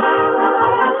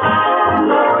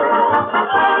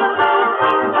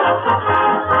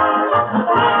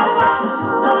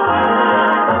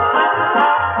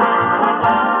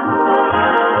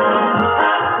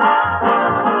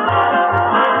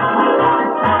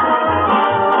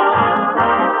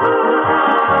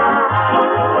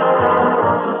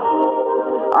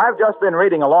 I've just been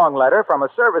reading a long letter from a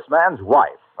serviceman's wife,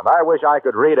 and I wish I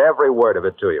could read every word of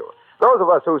it to you. Those of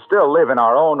us who still live in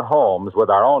our own homes with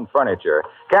our own furniture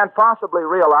can't possibly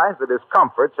realize the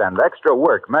discomforts and extra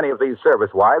work many of these service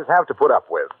wives have to put up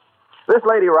with. This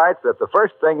lady writes that the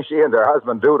first thing she and her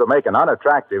husband do to make an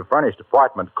unattractive furnished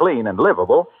apartment clean and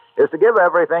livable is to give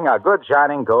everything a good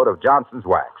shining coat of Johnson's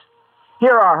Wax.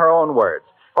 Here are her own words.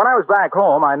 When I was back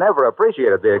home, I never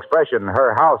appreciated the expression,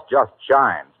 her house just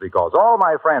shines, because all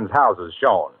my friends' houses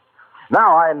shone.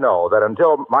 Now I know that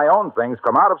until my own things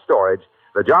come out of storage,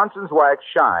 the Johnson's Wax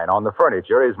shine on the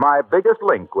furniture is my biggest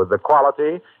link with the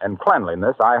quality and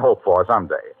cleanliness I hope for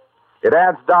someday. It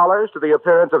adds dollars to the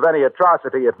appearance of any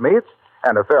atrocity it meets,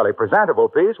 and a fairly presentable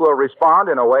piece will respond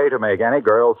in a way to make any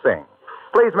girl sing.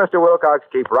 Please, Mr. Wilcox,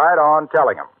 keep right on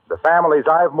telling them. The families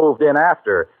I've moved in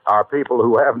after are people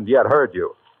who haven't yet heard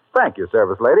you. Thank you,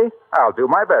 service lady. I'll do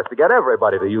my best to get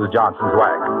everybody to use Johnson's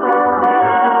Wax.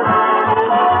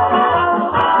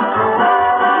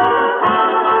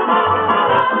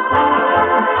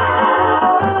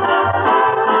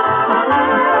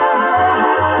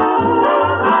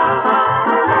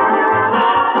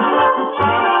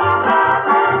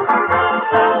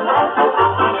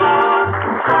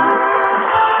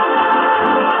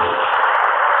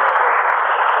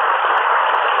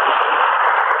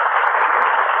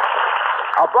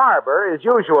 A barber is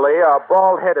usually a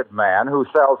bald-headed man who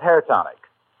sells hair tonic.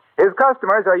 His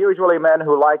customers are usually men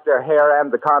who like their hair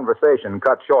and the conversation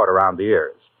cut short around the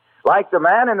ears. Like the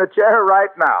man in the chair right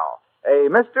now, a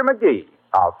Mr. McGee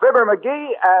of Fibber, McGee,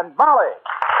 and Molly.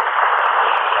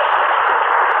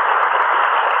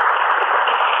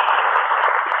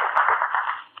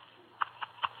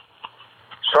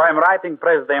 So I'm writing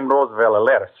President Roosevelt a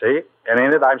letter, see? And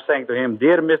in it I'm saying to him,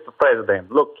 Dear Mr.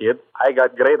 President, look, kid, I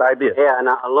got great ideas. Yeah,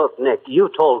 now, look, Nick, you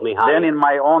told me how... Then in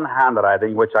my own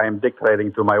handwriting, which I am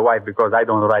dictating to my wife because I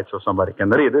don't write so somebody can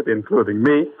read it, including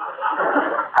me,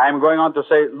 I'm going on to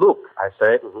say, look, I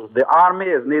say, the Army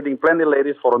is needing plenty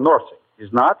ladies for nursing,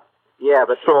 is not? Yeah,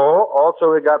 but... So,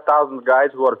 also we got 1,000 guys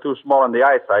who are too small on the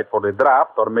eyesight for the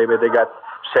draft, or maybe they got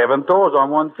 7 toes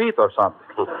on 1 foot or something.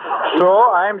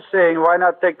 So I'm saying, why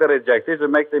not take the rejectees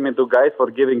and make them into guys for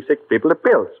giving sick people the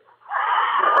pills?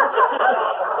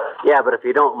 Yeah, but if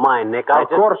you don't mind, Nick, Of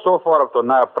course, so far up to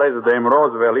now, President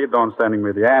Roosevelt, he don't sending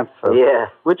me the answer. Yeah.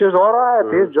 Which is all right.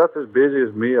 He's just as busy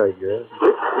as me, I guess.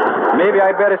 Maybe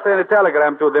I better send a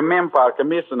telegram to the Manpower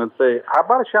Commission and say, how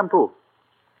about a shampoo?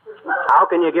 How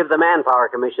can you give the Manpower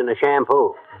Commission a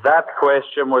shampoo? That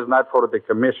question was not for the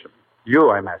commission.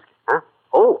 You, I'm asking. Huh?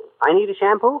 Oh, I need a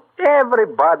shampoo?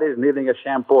 Everybody's needing a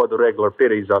shampoo at the regular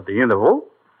periods of the interval.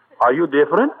 Are you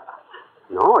different?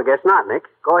 No, I guess not, Nick.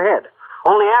 Go ahead.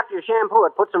 Only after you shampoo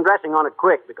it, put some dressing on it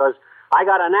quick, because I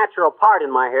got a natural part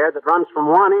in my hair that runs from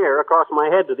one ear across my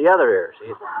head to the other ear. See,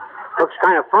 it looks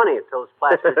kind of funny at those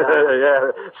plastic.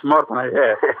 Yeah, smart my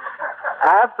hair.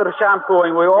 After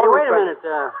shampooing, we always... Hey, wait a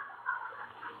minute.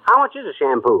 How much is a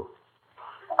shampoo?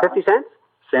 50 cents?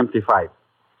 75.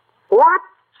 What?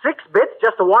 6 bits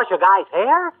just to wash a guy's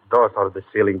hair? Those are the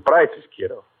ceiling prices,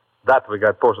 kiddo. That we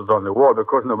got posted on the wall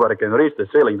because nobody can reach the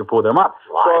ceiling to put them up.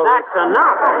 Why, that's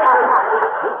enough.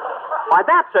 Why,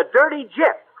 that's a dirty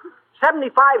jip.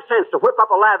 75 cents to whip up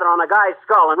a lather on a guy's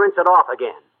skull and rinse it off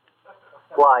again.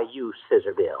 Why, you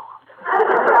scissor bill.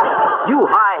 You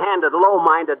high-handed,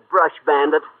 low-minded brush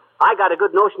bandit. I got a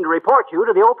good notion to report you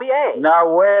to the OPA. Now,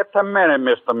 wait a minute,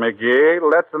 Mr. McGee.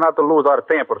 Let's not lose our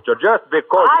temperature just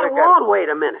because I won't wait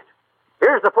a minute.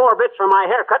 Here's the 4 bits from my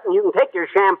haircut, and you can take your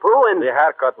shampoo and... The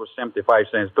haircut was 75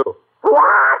 cents, too.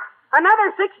 What?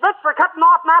 Another 6 bits for cutting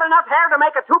off not enough hair to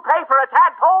make a toupee for a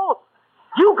tadpole?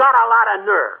 You got a lot of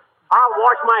nerve. I'll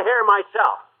wash my hair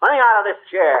myself. Let me out of this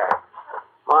chair.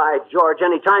 Why, George,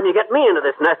 any time you get me into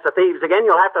this nest of thieves again,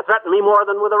 you'll have to threaten me more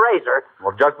than with a razor.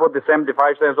 Well, just put the 75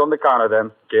 cents on the counter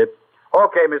then, kid.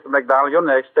 Okay, Mr. McDonald, you're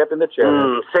next. Step in the chair.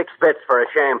 6 bits for a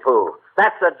shampoo.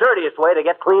 That's the dirtiest way to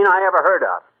get clean I ever heard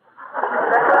of.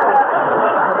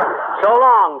 So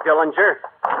long, Dillinger.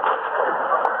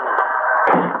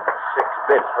 6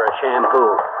 bits for a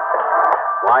shampoo.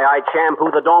 Why, I'd shampoo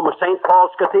the dome of St.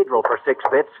 Paul's Cathedral for 6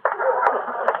 bits.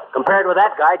 Compared with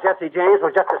that guy, Jesse James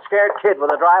was just a scared kid with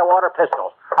a dry water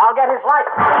pistol. I'll get his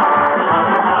license.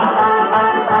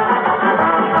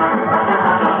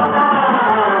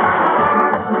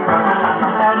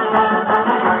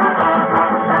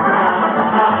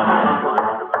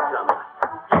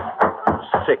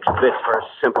 $6 for a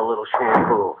simple little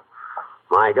shampoo.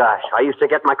 My gosh, I used to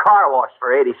get my car washed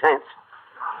for 80 cents.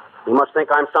 You must think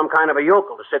I'm some kind of a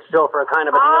yokel to sit still for a kind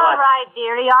of a deal All right,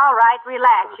 dearie, all right.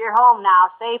 Relax. You're home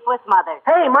now, safe with Mother.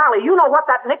 Hey, Molly, you know what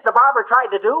that Nick the barber tried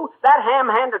to do? That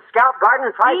ham-handed scout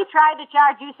gardener tried He tried to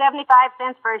charge you 75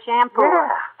 cents for a shampoo.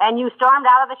 Yeah. And you stormed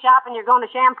out of the shop and you're going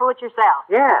to shampoo it yourself.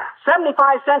 Yeah,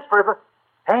 75 cents for...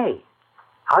 Hey,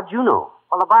 how'd you know?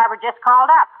 Well, the barber just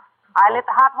called up. I lit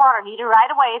the hot water heater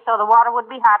right away so the water would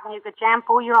be hot and you could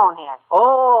shampoo your own hair.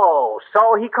 Oh,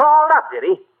 so he called up, did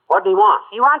he? What did he want?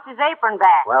 He wants his apron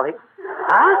back. Well, he...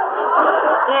 Huh?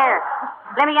 Here.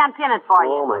 Let me unpin it for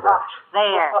you. Oh, my gosh.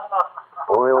 There.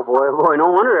 Boy, oh, boy, oh, boy.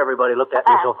 No wonder everybody looked at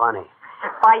me so funny.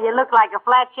 Why, you look like a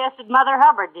flat-chested Mother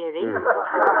Hubbard, dearie. I'll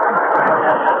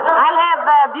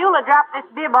have Beulah drop this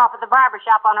bib off at the barber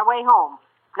shop on her way home.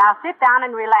 Now sit down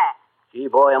and relax. Gee,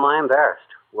 boy, am I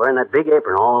embarrassed. Wearing that big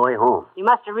apron all the way home. You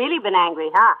must have really been angry,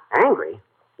 huh? Angry?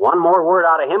 One more word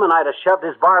out of him and I'd have shoved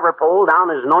his barber pole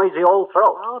down his noisy old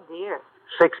throat. Oh, dear.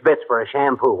 6 bits for a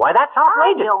shampoo. Why, that's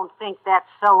outrageous. I don't think that's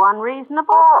so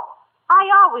unreasonable. I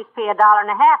always pay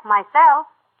 $1.50 myself.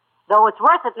 Though it's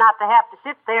worth it not to have to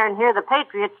sit there and hear the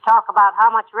patriots talk about how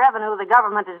much revenue the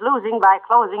government is losing by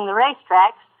closing the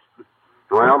racetracks.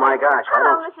 Well, my gosh,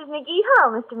 Hello, Mrs. McGee.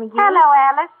 Hello, Mr. McGee. Hello,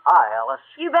 Alice. Hi, Alice.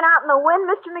 You've been out in the wind,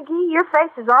 Mr. McGee? Your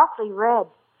face is awfully red.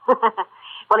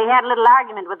 Well, he had a little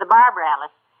argument with the barber,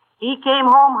 Alice. He came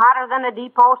home hotter than a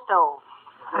depot stove.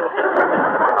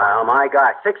 Well, my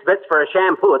gosh, 6 bits for a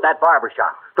shampoo at that barber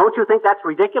shop. Don't you think that's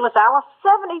ridiculous, Alice?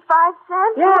 75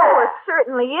 cents? Yeah. Oh, it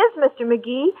certainly is, Mr.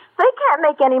 McGee. They can't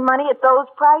make any money at those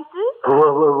prices.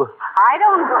 I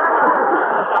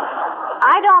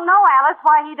don't know, Alice,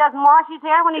 why he doesn't wash his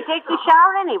hair when he takes his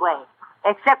shower anyway.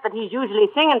 Except that he's usually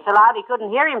singing so loud he couldn't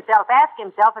hear himself ask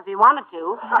himself if he wanted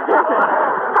to.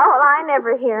 Oh, well, I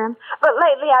never hear him. But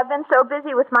lately I've been so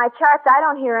busy with my charts, I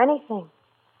don't hear anything.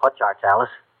 What charts,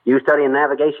 Alice? You studying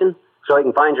navigation so you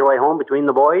can find your way home between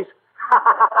the boys? Hey,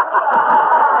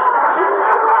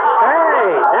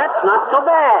 that's not so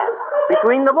bad.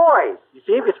 Between the boys. You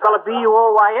see, if you spell it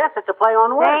B-U-O-Y-S, it's a play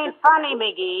on words. Ain't funny,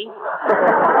 McGee.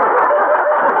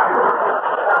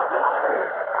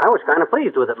 I was kind of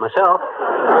pleased with it myself.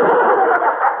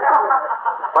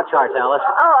 What charts, Alice?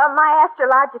 Oh, my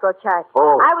astrological chart.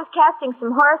 Oh. I was casting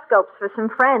some horoscopes for some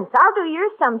friends. I'll do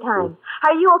yours sometime.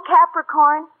 Are you a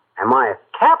Capricorn? Am I a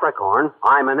Capricorn?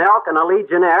 I'm an elk and a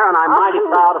legionnaire, and I'm mighty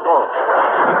proud of both.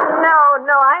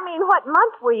 No, I mean, what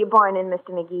month were you born in, Mr.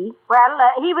 McGee? Well,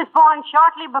 he was born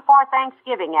shortly before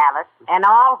Thanksgiving, Alice. And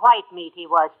all white meat he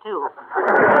was, too.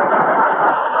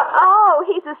 Oh,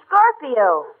 he's a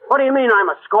Scorpio. What do you mean I'm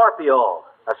a Scorpio?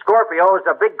 A Scorpio is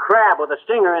a big crab with a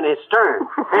stinger in his stern.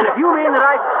 And if you mean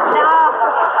that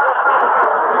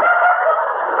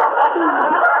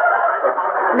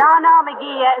No,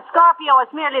 McGee. Scorpio is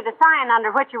merely the sign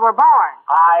under which you were born.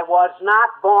 I was not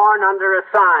born under a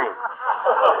sign.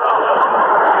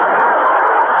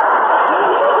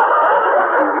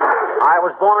 I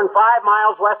was born 5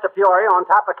 miles west of Peoria on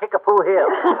top of Kickapoo Hill.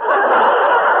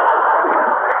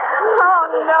 Oh,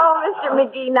 no, Mr.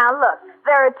 McGee. Now, look.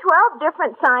 There are 12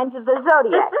 different signs of the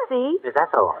zodiac, see? Is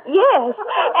that so? Yes.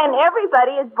 And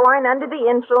everybody is born under the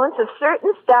influence of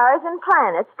certain stars and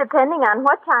planets, depending on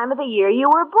what time of the year you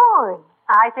were born.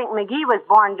 I think McGee was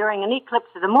born during an eclipse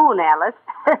of the moon, Alice.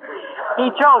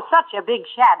 He throws such a big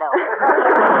shadow.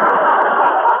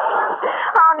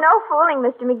 Oh, no fooling,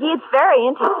 Mr. McGee. It's very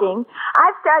interesting.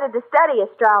 I've started to study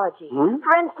astrology.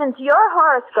 For instance, your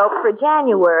horoscope for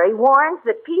January warns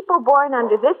that people born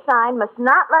under this sign must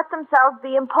not let themselves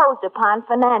be imposed upon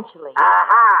financially.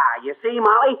 Aha! You see,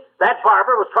 Molly? That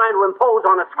barber was trying to impose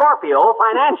on a Scorpio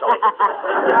financially.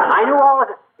 I knew all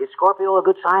of it. Is Scorpio a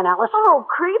good sign, Alice? Oh,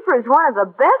 Creeper's one of the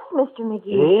best, Mr.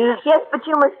 McGee. Yes? Yes, but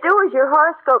you must do as your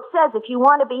horoscope says if you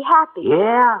want to be happy.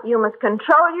 Yeah? You must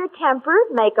control your temper,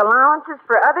 make allowances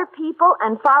for other people,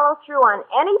 and follow through on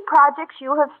any projects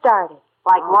you have started.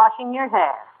 Like washing your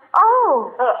hair.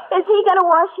 Oh, is he going to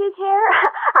wash his hair?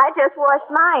 I just washed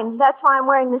mine. That's why I'm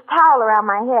wearing this towel around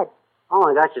my head. Oh,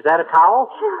 my gosh, is that a towel?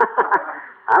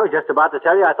 I was just about to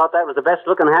tell you I thought that was the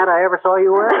best-looking hat I ever saw you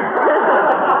wear.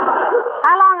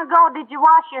 How long ago did you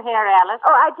wash your hair, Alice?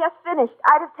 Oh, I just finished.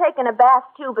 I'd have taken a bath,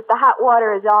 too, but the hot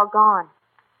water is all gone.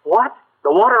 What?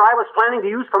 The water I was planning to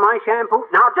use for my shampoo?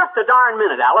 Now, just a darn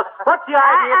minute, Alice. What's the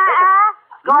idea?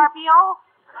 Scorpio?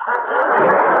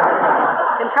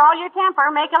 Control your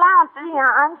temper. Make allowances. Yeah,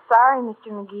 I'm sorry,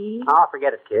 Mr. McGee. Oh,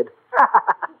 forget it, kid.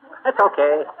 That's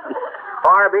okay.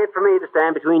 Far be it for me to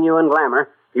stand between you and glamour.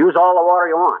 Use all the water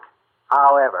you want.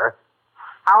 However,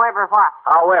 what?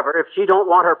 However, if she don't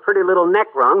want her pretty little neck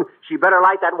wrung, she better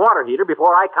light that water heater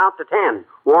before I count to 10.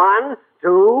 1,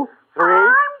 2, 3.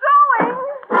 I'm going.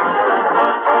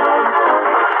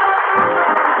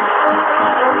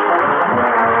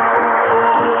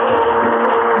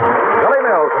 Billy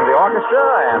Mills from the orchestra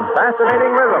and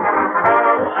Fascinating Rhythm.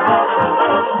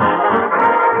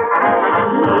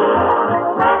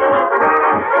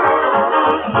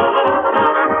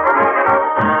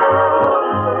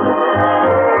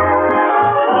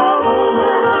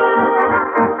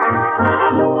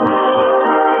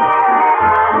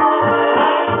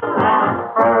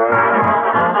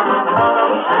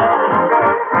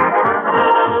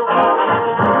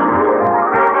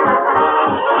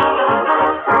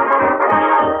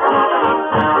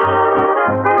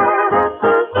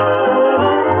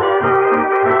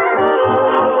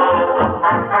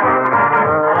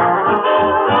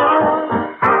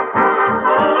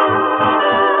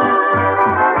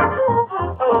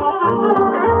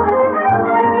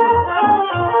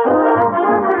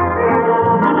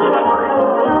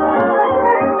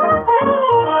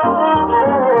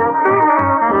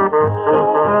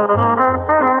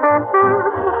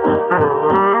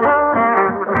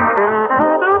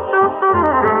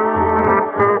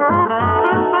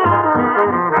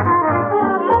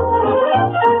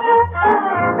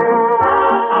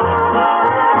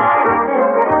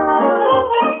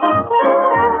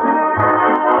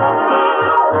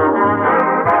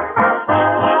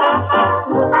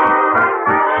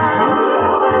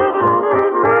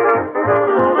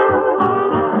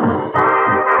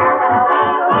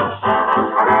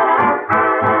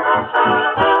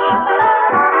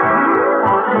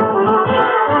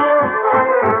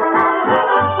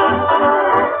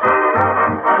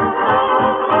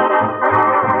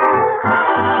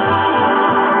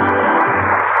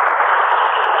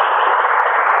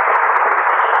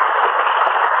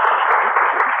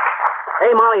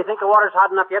 Hey, Molly, you think the water's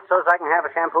hot enough yet so as I can have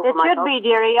a shampoo It for myself? should be,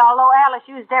 dearie, although Alice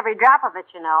used every drop of it,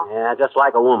 you know. Yeah, just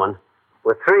like a woman.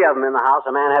 With 3 of them in the house,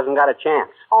 a man hasn't got a chance.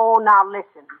 Oh, now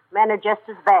listen. Men are just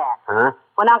as bad. Huh?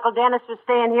 When Uncle Dennis was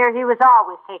staying here, he was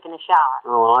always taking a shower.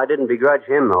 Oh, well, I didn't begrudge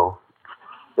him, though.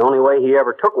 The only way he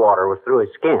ever took water was through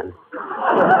his skin. Well,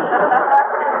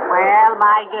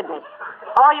 my goodness.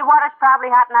 Oh, your water's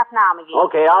probably hot enough now, McGee.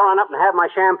 Okay, I'll run up and have my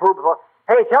shampoo before...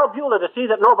 Hey, tell Beulah to see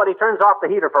that nobody turns off the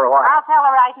heater for a while. I'll tell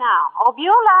her right now. Oh,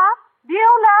 Beulah!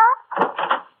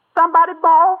 Beulah! Somebody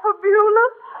bawl for Beulah?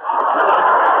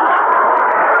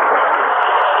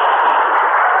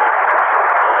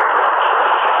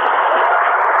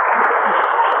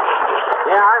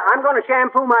 Yeah, I'm going to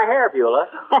shampoo my hair, Beulah.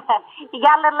 He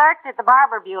got a little irked at the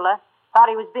barber, Beulah. Thought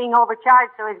he was being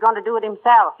overcharged, so he's going to do it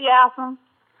himself. Yes,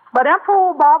 but them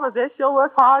poor barbers, they sure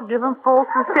work hard giving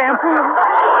folks a shampoo.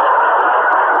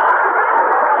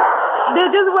 They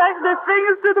just wax their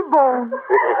fingers to the bone.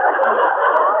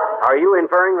 Are you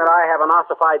inferring that I have an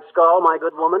ossified skull, my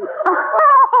good woman?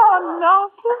 Oh, no.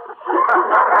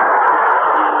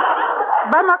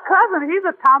 But my cousin, he's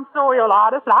a tonsorial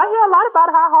artist, and I hear a lot about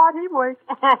how hard he works.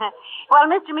 Well,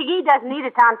 Mr. McGee doesn't need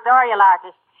a tonsorial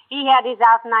artist. He had his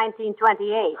out in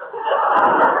 1928.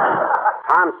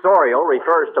 Tonsorial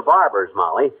refers to barbers,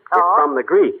 Molly. It's from the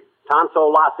Greek,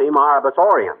 tonsolasim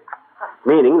arbitorium,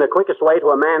 meaning the quickest way to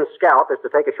a man's scalp is to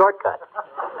take a shortcut.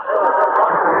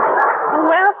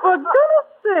 Well, for goodness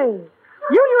sake.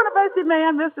 You university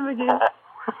man, Mr. McGee.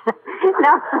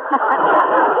 No.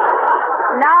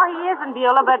 No, he isn't,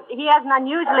 Beulah, but he has an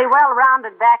unusually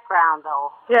well-rounded background,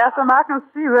 though. Yes, and I can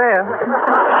see that.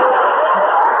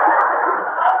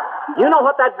 You know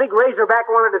what that big razorback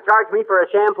wanted to charge me for a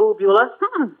shampoo, Beulah?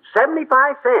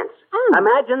 75 cents.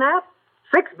 Imagine that.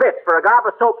 6 bits for a gob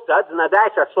of soap suds and a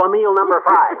dash of Schlemiel number 5.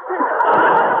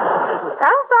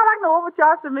 That don't sound like no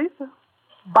overcharge to me, sir.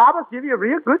 Barbers give you a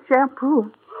real good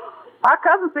shampoo. My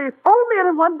cousin says 4 men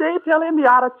in one day tell him he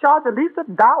ought to charge at least $1.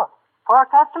 For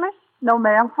customers? No,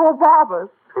 ma'am, 4 barbers.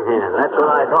 Yeah, that's what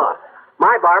I thought.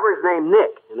 My barber's named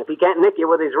Nick, and if he can't nick you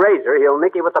with his razor, he'll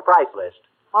nick you with the price list.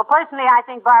 Well, personally, I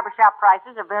think barbershop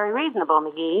prices are very reasonable,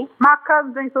 McGee. My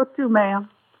cousin thinks so, too, ma'am.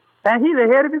 And he's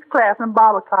ahead of his class in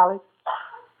barber college.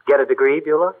 Get a degree,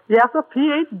 Beulah? Yes, a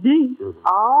Ph.D.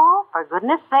 Oh, for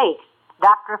goodness sake.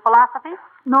 Doctor of philosophy?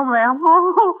 No, ma'am.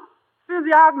 Oh,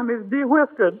 physiognomy is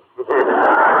de-whiskered.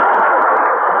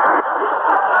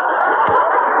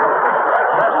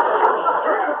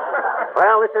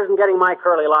 Well, this isn't getting my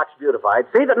curly locks beautified.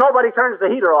 See that nobody turns the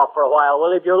heater off for a while,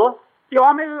 will you, Beulah? You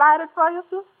want me to light it for you,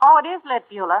 sir? Oh, it is lit,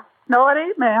 Beulah. No, it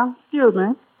ain't, ma'am. Excuse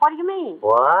me. What do you mean?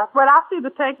 What? Well, I see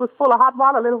the tank was full of hot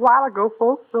water a little while ago,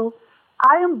 folks, so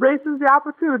I embraces the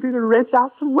opportunity to wrench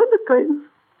out some window curtains.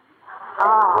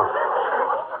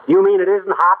 Oh. You mean it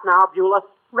isn't hot now, Beulah?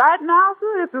 Right now,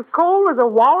 sir, it's as cold as a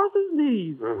walrus's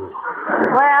knees.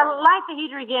 Well, light the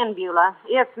heater again, Beulah,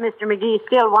 if Mr. McGee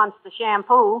still wants the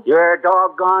shampoo. You're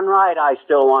doggone right I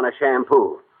still want a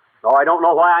shampoo. Though I don't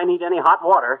know why I need any hot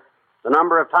water. The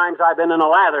number of times I've been in a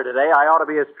lather today, I ought to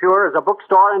be as pure as a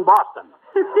bookstore in Boston.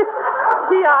 He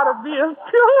ought to be as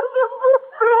pure as a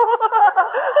bookstore.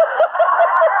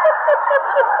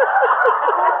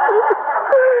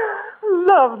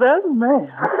 Love that man.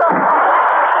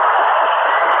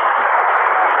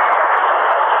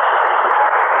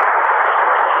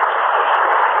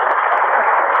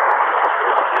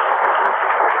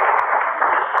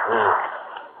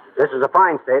 This is a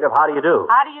fine state of how do you do.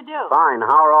 How do you do? Fine.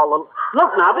 How are all the...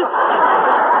 Look now,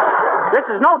 this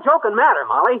is no joking matter,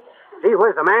 Molly. Gee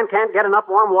whiz, a man can't get enough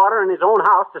warm water in his own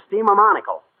house to steam a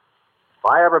monocle. If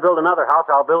I ever build another house,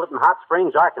 I'll build it in Hot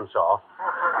Springs, Arkansas.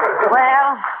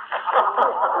 Well,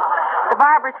 the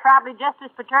barber's probably just as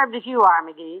perturbed as you are,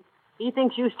 McGee. He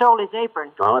thinks you stole his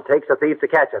apron. Well, it takes a thief to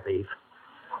catch a thief.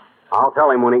 I'll tell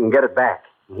him when he can get it back.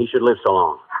 He should live so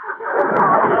long.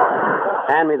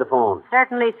 Hand me the phone.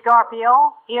 Certainly,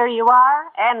 Scorpio. Here you are,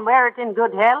 and wear it in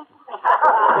good health.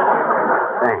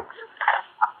 Thanks.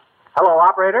 Hello,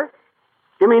 operator.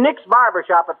 Give me Nick's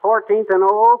Barbershop at 14th and...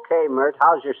 Okay, Mert,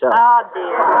 how's yourself? Oh,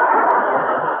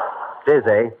 dear. Tis,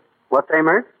 eh? What's a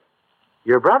Mert?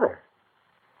 Your brother.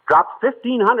 Dropped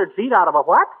 1,500 feet out of a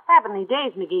what? Heavenly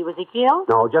days, McGee. Was he killed?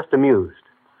 No, just amused.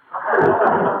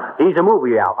 He's a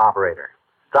movie operator.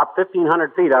 Dropped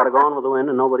 1,500 feet out of Gone with the Wind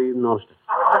and nobody even noticed it.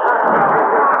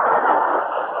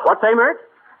 What's a Mert?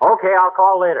 Okay, I'll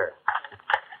call later.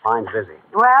 Mine's busy.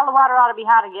 Well, the water ought to be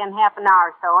hot again half an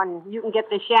hour or so, and you can get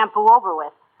this shampoo over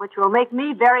with, which will make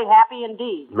me very happy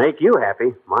indeed. Make you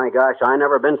happy? My gosh, I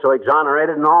never been so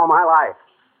exonerated in all my life.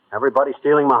 Everybody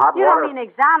stealing my hot You water. don't mean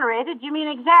exonerated, you mean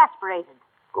exasperated.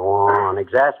 Go on.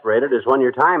 Exasperated is when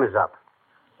your time is up.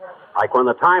 Like when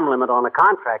the time limit on a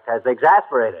contract has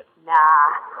exasperated. Nah,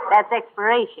 that's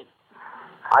expiration.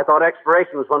 I thought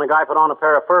expiration was when a guy put on a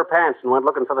pair of fur pants and went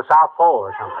looking for the South Pole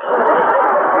or something.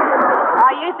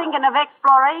 Are you thinking of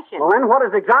exploration? Well, then what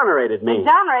does exonerated mean?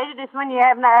 Exonerated is when you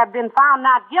have been found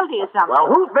not guilty of something. Well,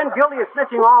 who's been guilty of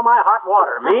snitching all my hot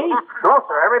water? Me? No,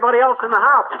 sir. Everybody else in the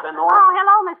house has been the one. Oh,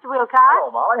 hello, Mr. Wilcox. Hello,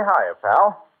 Molly. Hiya,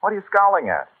 pal. What are you scowling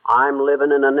at? I'm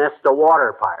living in a nest of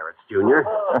water pirates, Junior.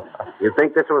 You'd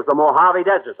think this was the Mojave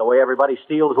Desert, the way everybody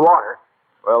steals water.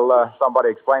 Well, somebody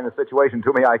explained the situation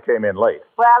to me. I came in late.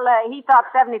 Well, he thought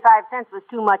 75 cents was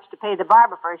too much to pay the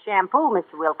barber for a shampoo,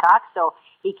 Mr. Wilcox, so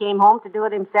he came home to do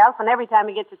it himself, and every time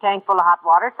he gets a tank full of hot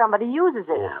water, somebody uses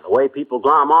it. Yeah, the way people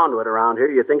glom onto it around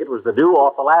here, you'd think it was the dew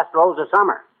off the last rose of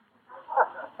summer.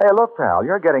 Hey, look, pal,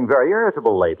 you're getting very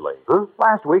irritable lately. Huh?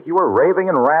 Last week you were raving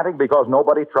and ranting because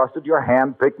nobody trusted your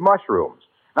hand-picked mushrooms.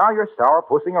 Now you're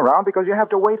sourpussing around because you have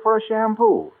to wait for a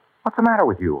shampoo. What's the matter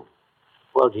with you?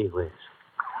 Well, gee whiz.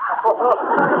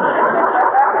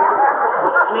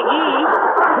 McGee,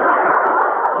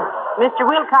 Mr.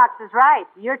 Wilcox is right.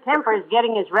 Your temper is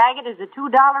getting as ragged as a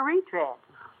 $2 retread.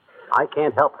 I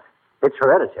can't help it. It's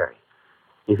hereditary.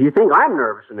 If you think I'm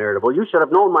nervous and irritable, you should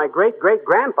have known my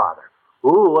great-great-grandfather.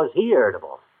 Ooh, was he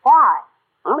irritable? Why?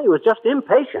 Well, he was just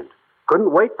impatient.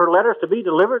 Couldn't wait for letters to be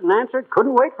delivered and answered.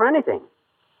 Couldn't wait for anything.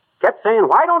 Kept saying,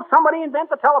 why don't somebody invent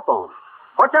the telephone?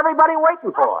 What's everybody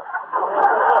waiting for?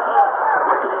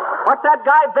 What's that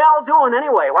guy Bell doing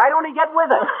anyway? Why don't he get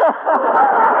with it?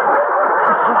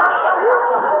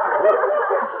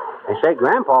 They say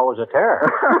Grandpa was a terror.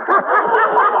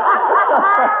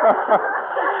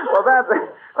 Well,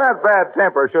 that bad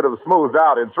temper should have smoothed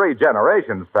out in 3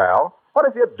 generations, pal. What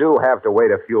if you do have to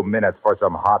wait a few minutes for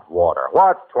some hot water?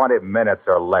 What's 20 minutes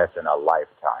or less in a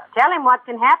lifetime? Tell him what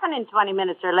can happen in 20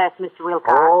 minutes or less, Mr.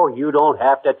 Wilcox. Oh, you don't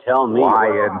have to tell me. Why,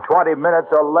 in 20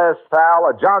 minutes or less, pal,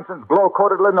 a Johnson's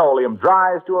glow-coated linoleum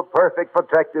dries to a perfect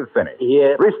protective finish.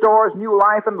 Yeah. Restores new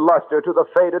life and luster to the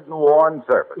faded and worn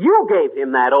surface. You gave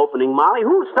him that opening, Molly.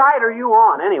 Whose side are you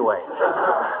on, anyway?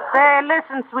 Say,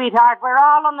 listen, sweetheart, we're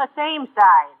all on the same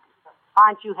side.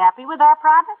 Aren't you happy with our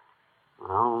product?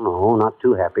 Oh, no, not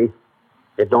too happy.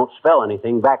 It don't spell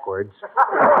anything backwards.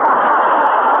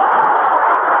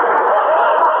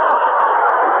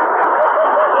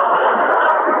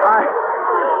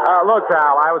 Look,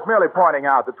 pal, I was merely pointing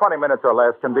out that 20 minutes or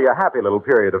less can be a happy little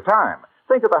period of time.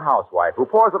 Think of the housewife who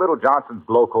pours a little Johnson's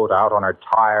Glow Coat out on her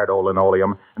tired old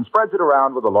linoleum and spreads it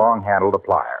around with a long-handled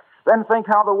applier. Then think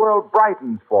how the world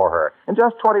brightens for her in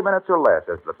just 20 minutes or less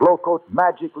as the Glow Coat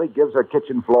magically gives her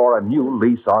kitchen floor a new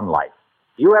lease on life.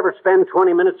 You ever spend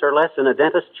 20 minutes or less in a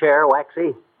dentist's chair,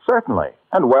 Waxy? Certainly.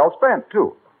 And well spent,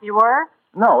 too. You were?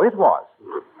 No, it was.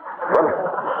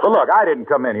 Well, look, I didn't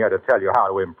come in here to tell you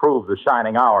how to improve the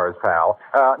shining hours, pal.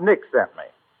 Nick sent me.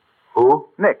 Who?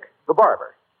 Nick, the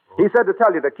barber. He said to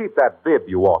tell you to keep that bib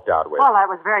you walked out with. Well, that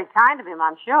was very kind of him,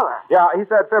 I'm sure. Yeah, he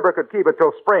said Fibber could keep it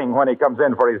till spring when he comes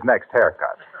in for his next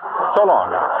haircut. So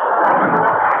long now.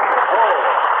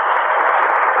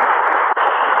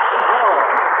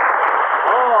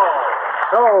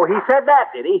 So he said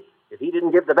that, did he? If he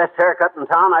didn't give the best haircut in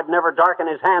town, I'd never darken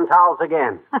his hand towels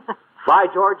again. Bye,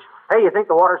 George. Hey, you think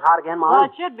the water's hot again, Molly? Well,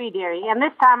 it should be, dearie. And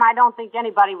this time I don't think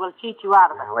anybody will cheat you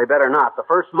out of it. Well, they better not. The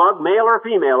first mug, male or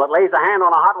female, that lays a hand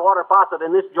on a hot water faucet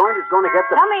in this joint is going to get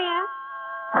the... Come in.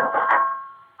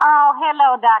 Oh,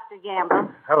 hello, Dr.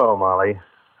 Gamble. Hello, Molly.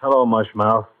 Hello,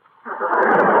 Mushmouth.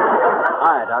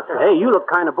 Hi, Doctor. Hey, you look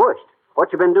kind of bushed.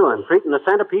 What you been doing? Treating the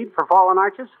centipede for fallen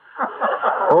arches?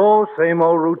 Oh, same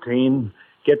old routine.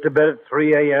 Get to bed at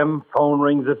 3 a.m., phone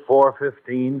rings at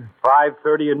 4:15.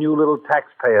 5:30, a new little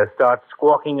taxpayer starts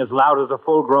squawking as loud as a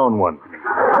full-grown one.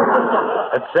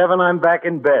 At 7, I'm back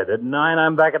in bed. At 9,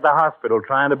 I'm back at the hospital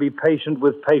trying to be patient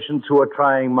with patients who are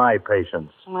trying my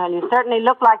patience. Well, you certainly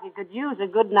look like you could use a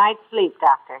good night's sleep,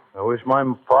 Doctor. I wish my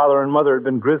father and mother had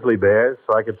been grizzly bears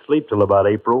so I could sleep till about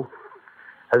April.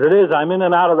 As it is, I'm in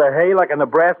and out of the hay like a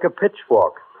Nebraska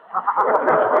pitchfork.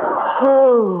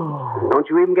 Don't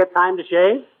you even get time to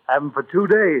shave? Haven't for 2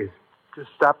 days.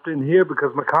 Just stopped in here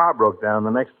because my car broke down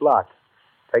the next block.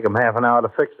 Take 'em half an hour to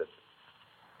fix it.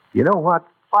 You know what?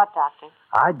 What, Doctor?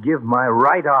 I'd give my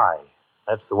right eye.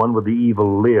 That's the one with the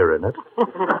evil leer in it.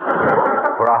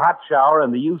 For a hot shower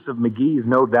and the use of McGee's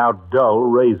no doubt dull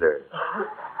razor.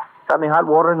 Got any hot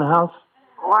water in the house?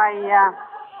 Why,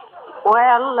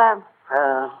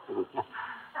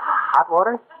 hot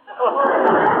water?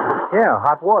 Yeah,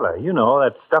 hot water. You know,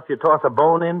 that stuff you toss a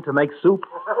bone in to make soup.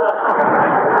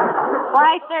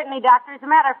 Why, certainly, Doctor. As a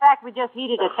matter of fact, we just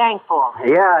heated a tank full.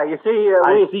 Yeah, you see,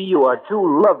 I see you are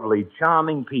two lovely,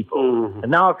 charming people. Mm-hmm.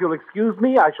 And now, if you'll excuse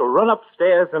me, I shall run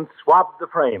upstairs and swab the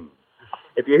frame.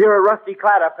 If you hear a rusty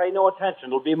clatter, pay no attention.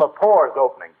 It'll be my pores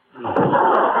opening.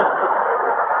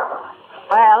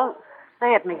 Well,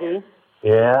 say it, McGee.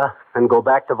 Yeah, and go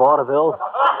back to vaudeville.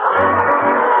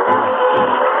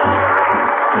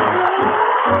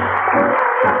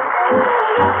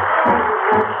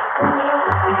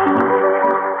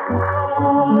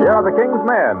 Here are the King's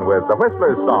Men with the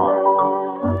Whistler's Song.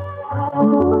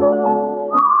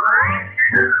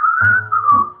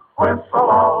 Whistle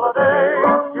all the day,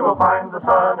 you will find the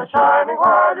sun is shining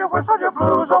while you whistle your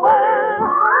blues away.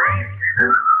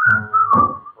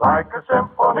 Like a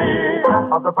symphony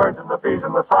of the birds and the bees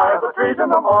and the sigh of the trees in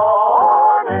the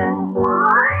morning.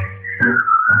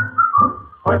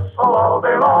 Whistle all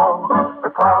day long, the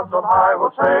clouds on high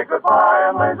will say goodbye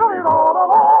and lazily roll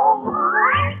along.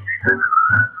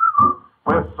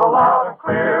 Whistle loud and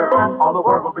clear, all the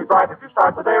world will be bright if you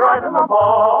start the day right in the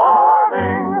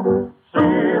morning.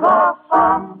 the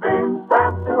sunbeams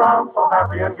dancing round so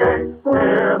happy and gay.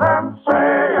 Hear them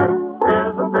saying,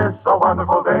 isn't this a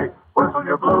wonderful day? Whistle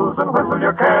your blues and whistle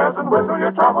your cares and whistle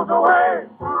your troubles away.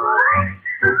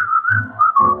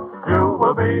 You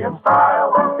will be in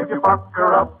style if you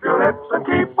pucker up your lips and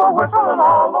keep a whistling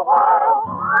all the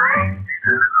while.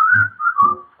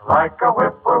 Like a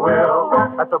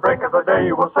whippoorwill, at the break of the day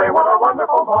you will say, what a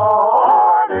wonderful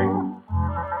morning.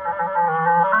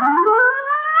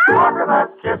 Pucker that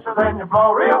kiss and then you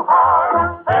blow real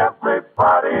hard.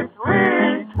 Everybody's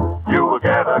sweet. You will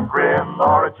get a grin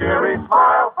or a cheery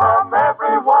smile from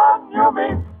everyone you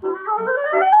meet.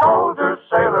 Soldiers,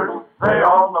 sailors, they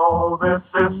all know this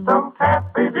system can't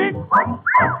be beat.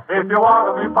 If you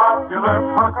want to be popular,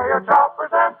 pucker your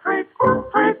choppers and treat.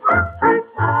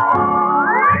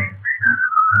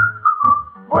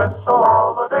 Whistle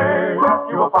all the day,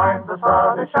 you will find the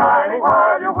sun is shining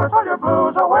while you whistle your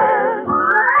blues away.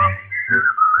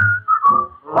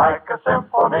 Like a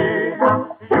symphony,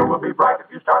 you will be bright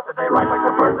if you start the day right, like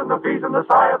the birds and the bees and the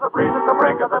sigh of the breeze at the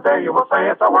break of the day. You will say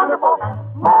it's a wonderful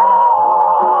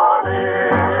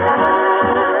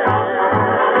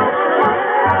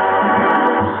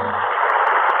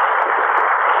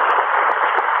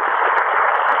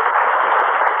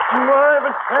I've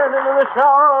been standing in the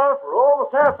shower for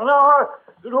almost half an hour.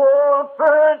 The door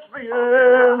fetch me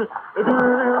in.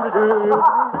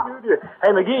 Hey,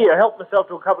 McGee, I helped myself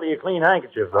to a couple of your clean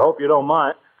handkerchiefs. I hope you don't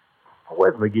mind.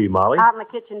 Where's McGee, Molly? Out in the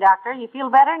kitchen, Doctor. You feel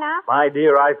better now? My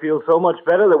dear, I feel so much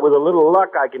better that with a little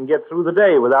luck I can get through the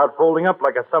day without folding up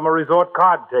like a summer resort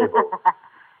card table.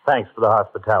 Thanks for the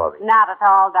hospitality. Not at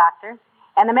all, Doctor.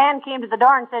 And the man came to the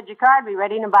door and said your card would be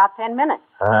ready in about 10 minutes.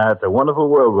 It's a wonderful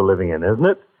world we're living in, isn't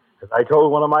it? As I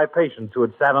told one of my patients who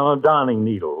had sat on a darning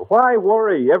needle, why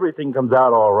worry? Everything comes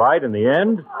out all right in the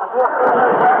end.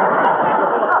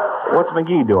 What's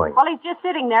McGee doing? Well, he's just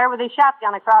sitting there with his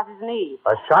shotgun across his knees.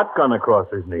 A shotgun across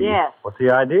his knee? Yes. What's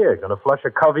the idea? Going to flush a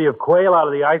covey of quail out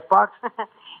of the icebox?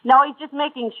 No, he's just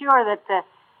making sure that,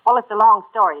 well, it's a long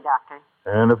story, Doctor.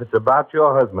 And if it's about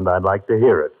your husband, I'd like to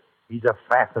hear it. He's a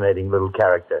fascinating little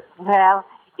character. Well,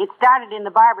 it started in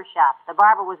the barber shop. The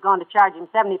barber was going to charge him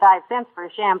 75 cents for a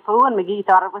shampoo, and McGee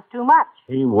thought it was too much.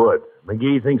 He would.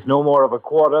 McGee thinks no more of a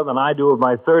quarter than I do of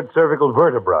my third cervical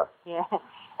vertebra. Yeah.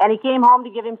 And he came home to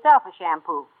give himself a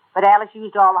shampoo. But Alice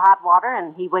used all the hot water,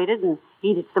 and he waited and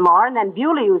heated some more, and then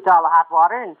Bewley used all the hot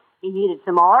water, and he heated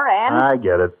some more, and... I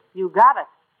get it. You got it.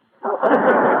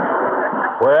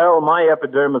 Well, my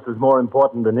epidermis is more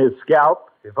important than his scalp,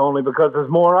 if only because there's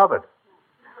more of it.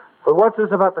 But what's this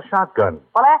about the shotgun?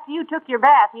 Well, after you took your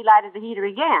bath, he lighted the heater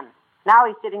again. Now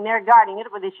he's sitting there guarding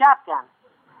it with his shotgun.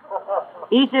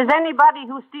 He says anybody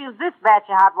who steals this batch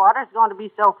of hot water is going to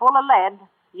be so full of lead,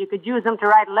 you could use them to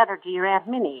write a letter to your Aunt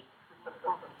Minnie.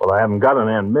 Well, I haven't got an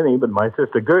Aunt Minnie, but my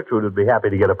sister Gertrude would be happy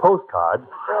to get a postcard.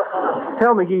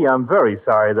 Tell McGee I'm very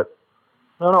sorry that...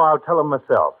 No, I'll tell him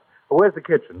myself. Where's the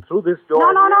kitchen? Through this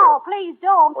door? No, please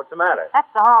don't. What's the matter? That's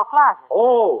the hall closet.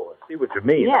 Oh, I see what you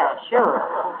mean. Yeah, sure.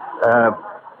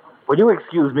 Will you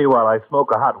excuse me while I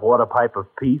smoke a hot water pipe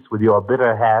of peace with your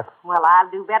bitter half? Well, I'll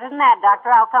do better than that,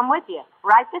 Doctor. I'll come with you.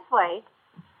 Right this way.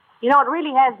 You know, it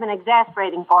really has been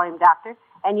exasperating for him, Doctor.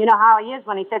 And you know how he is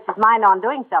when he sets his mind on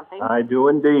doing something. I do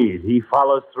indeed. He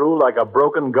follows through like a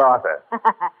broken garter.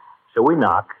 Shall we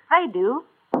knock? They do.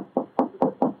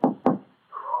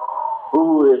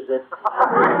 Who is it?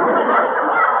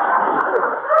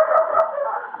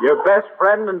 Your best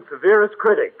friend and severest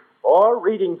critic. Or,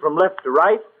 reading from left to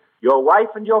right, your wife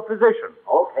and your physician.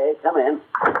 Okay, come in.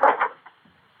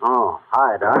 Oh,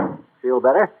 hi, Doc. Feel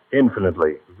better?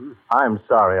 Infinitely. Mm-hmm. I'm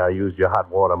sorry I used your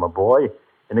hot water, my boy.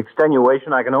 In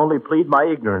extenuation, I can only plead my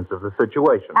ignorance of the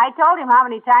situation. I told him how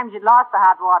many times you'd lost the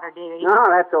hot water, dearie. No,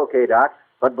 that's okay, Doc.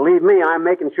 But believe me, I'm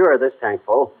making sure of this tank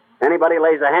full. Anybody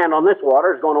lays a hand on this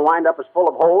water is going to wind up as full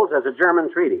of holes as a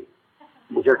German treaty.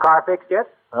 Is your car fixed yet?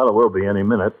 Well, it will be any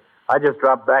minute. I just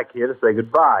dropped back here to say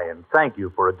goodbye and thank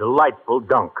you for a delightful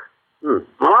dunk. Well,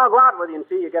 I'll go out with you and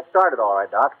see you get started all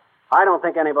right, Doc. I don't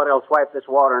think anybody will swipe this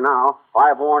water now.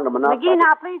 I've warned them enough. McGee,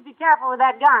 now please be careful with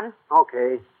that gun.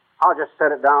 Okay. I'll just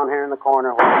set it down here in the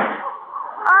corner.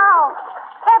 Oh,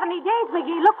 heavenly days,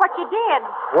 McGee, look what you did.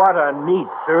 What a neat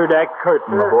third-act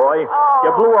curtain, my boy. Oh.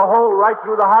 You blew a hole right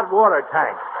through the hot water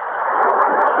tank.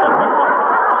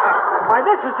 Why,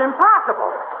 this is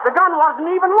impossible. The gun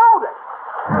wasn't even loaded.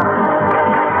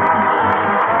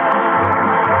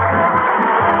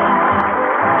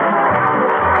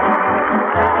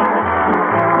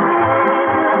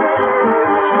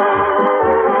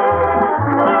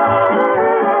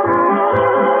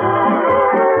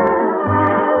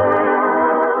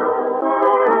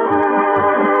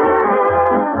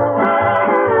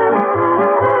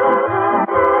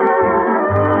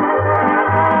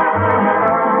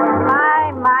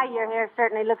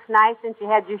 nice since you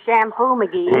had your shampoo,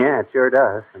 McGee. Yeah, it sure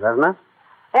does, doesn't it?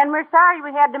 And we're sorry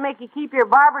we had to make you keep your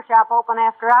barber shop open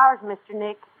after hours, Mr.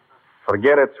 Nick.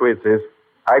 Forget it, sweet sis.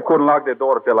 I couldn't lock the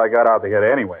door till I got out of here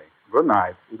anyway. Good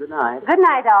night. Good night. Good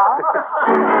night, all.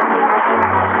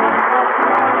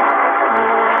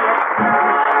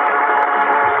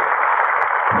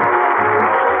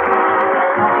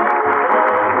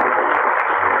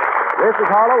 This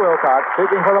is Harlow Wilcox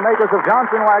speaking for the makers of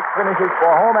Johnson Wax Finishes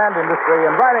for Home and Industry,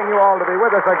 inviting you all to be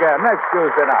with us again next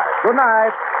Tuesday night. Good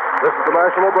night. This is the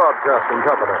National Broadcasting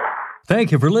Company.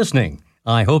 Thank you for listening.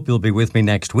 I hope you'll be with me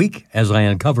next week as I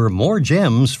uncover more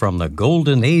gems from the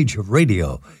golden age of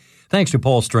radio. Thanks to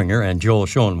Paul Stringer and Joel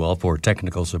Schoenwell for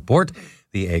technical support.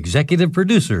 The executive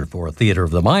producer for Theater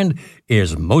of the Mind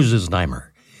is Moses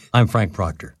Neimer. I'm Frank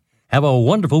Proctor. Have a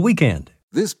wonderful weekend.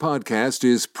 This podcast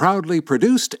is proudly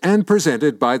produced and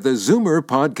presented by the Zoomer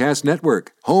Podcast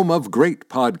Network, home of great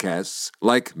podcasts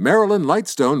like Marilyn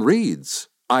Lightstone Reads,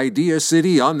 Idea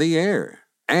City on the Air,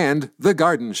 and The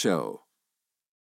Garden Show.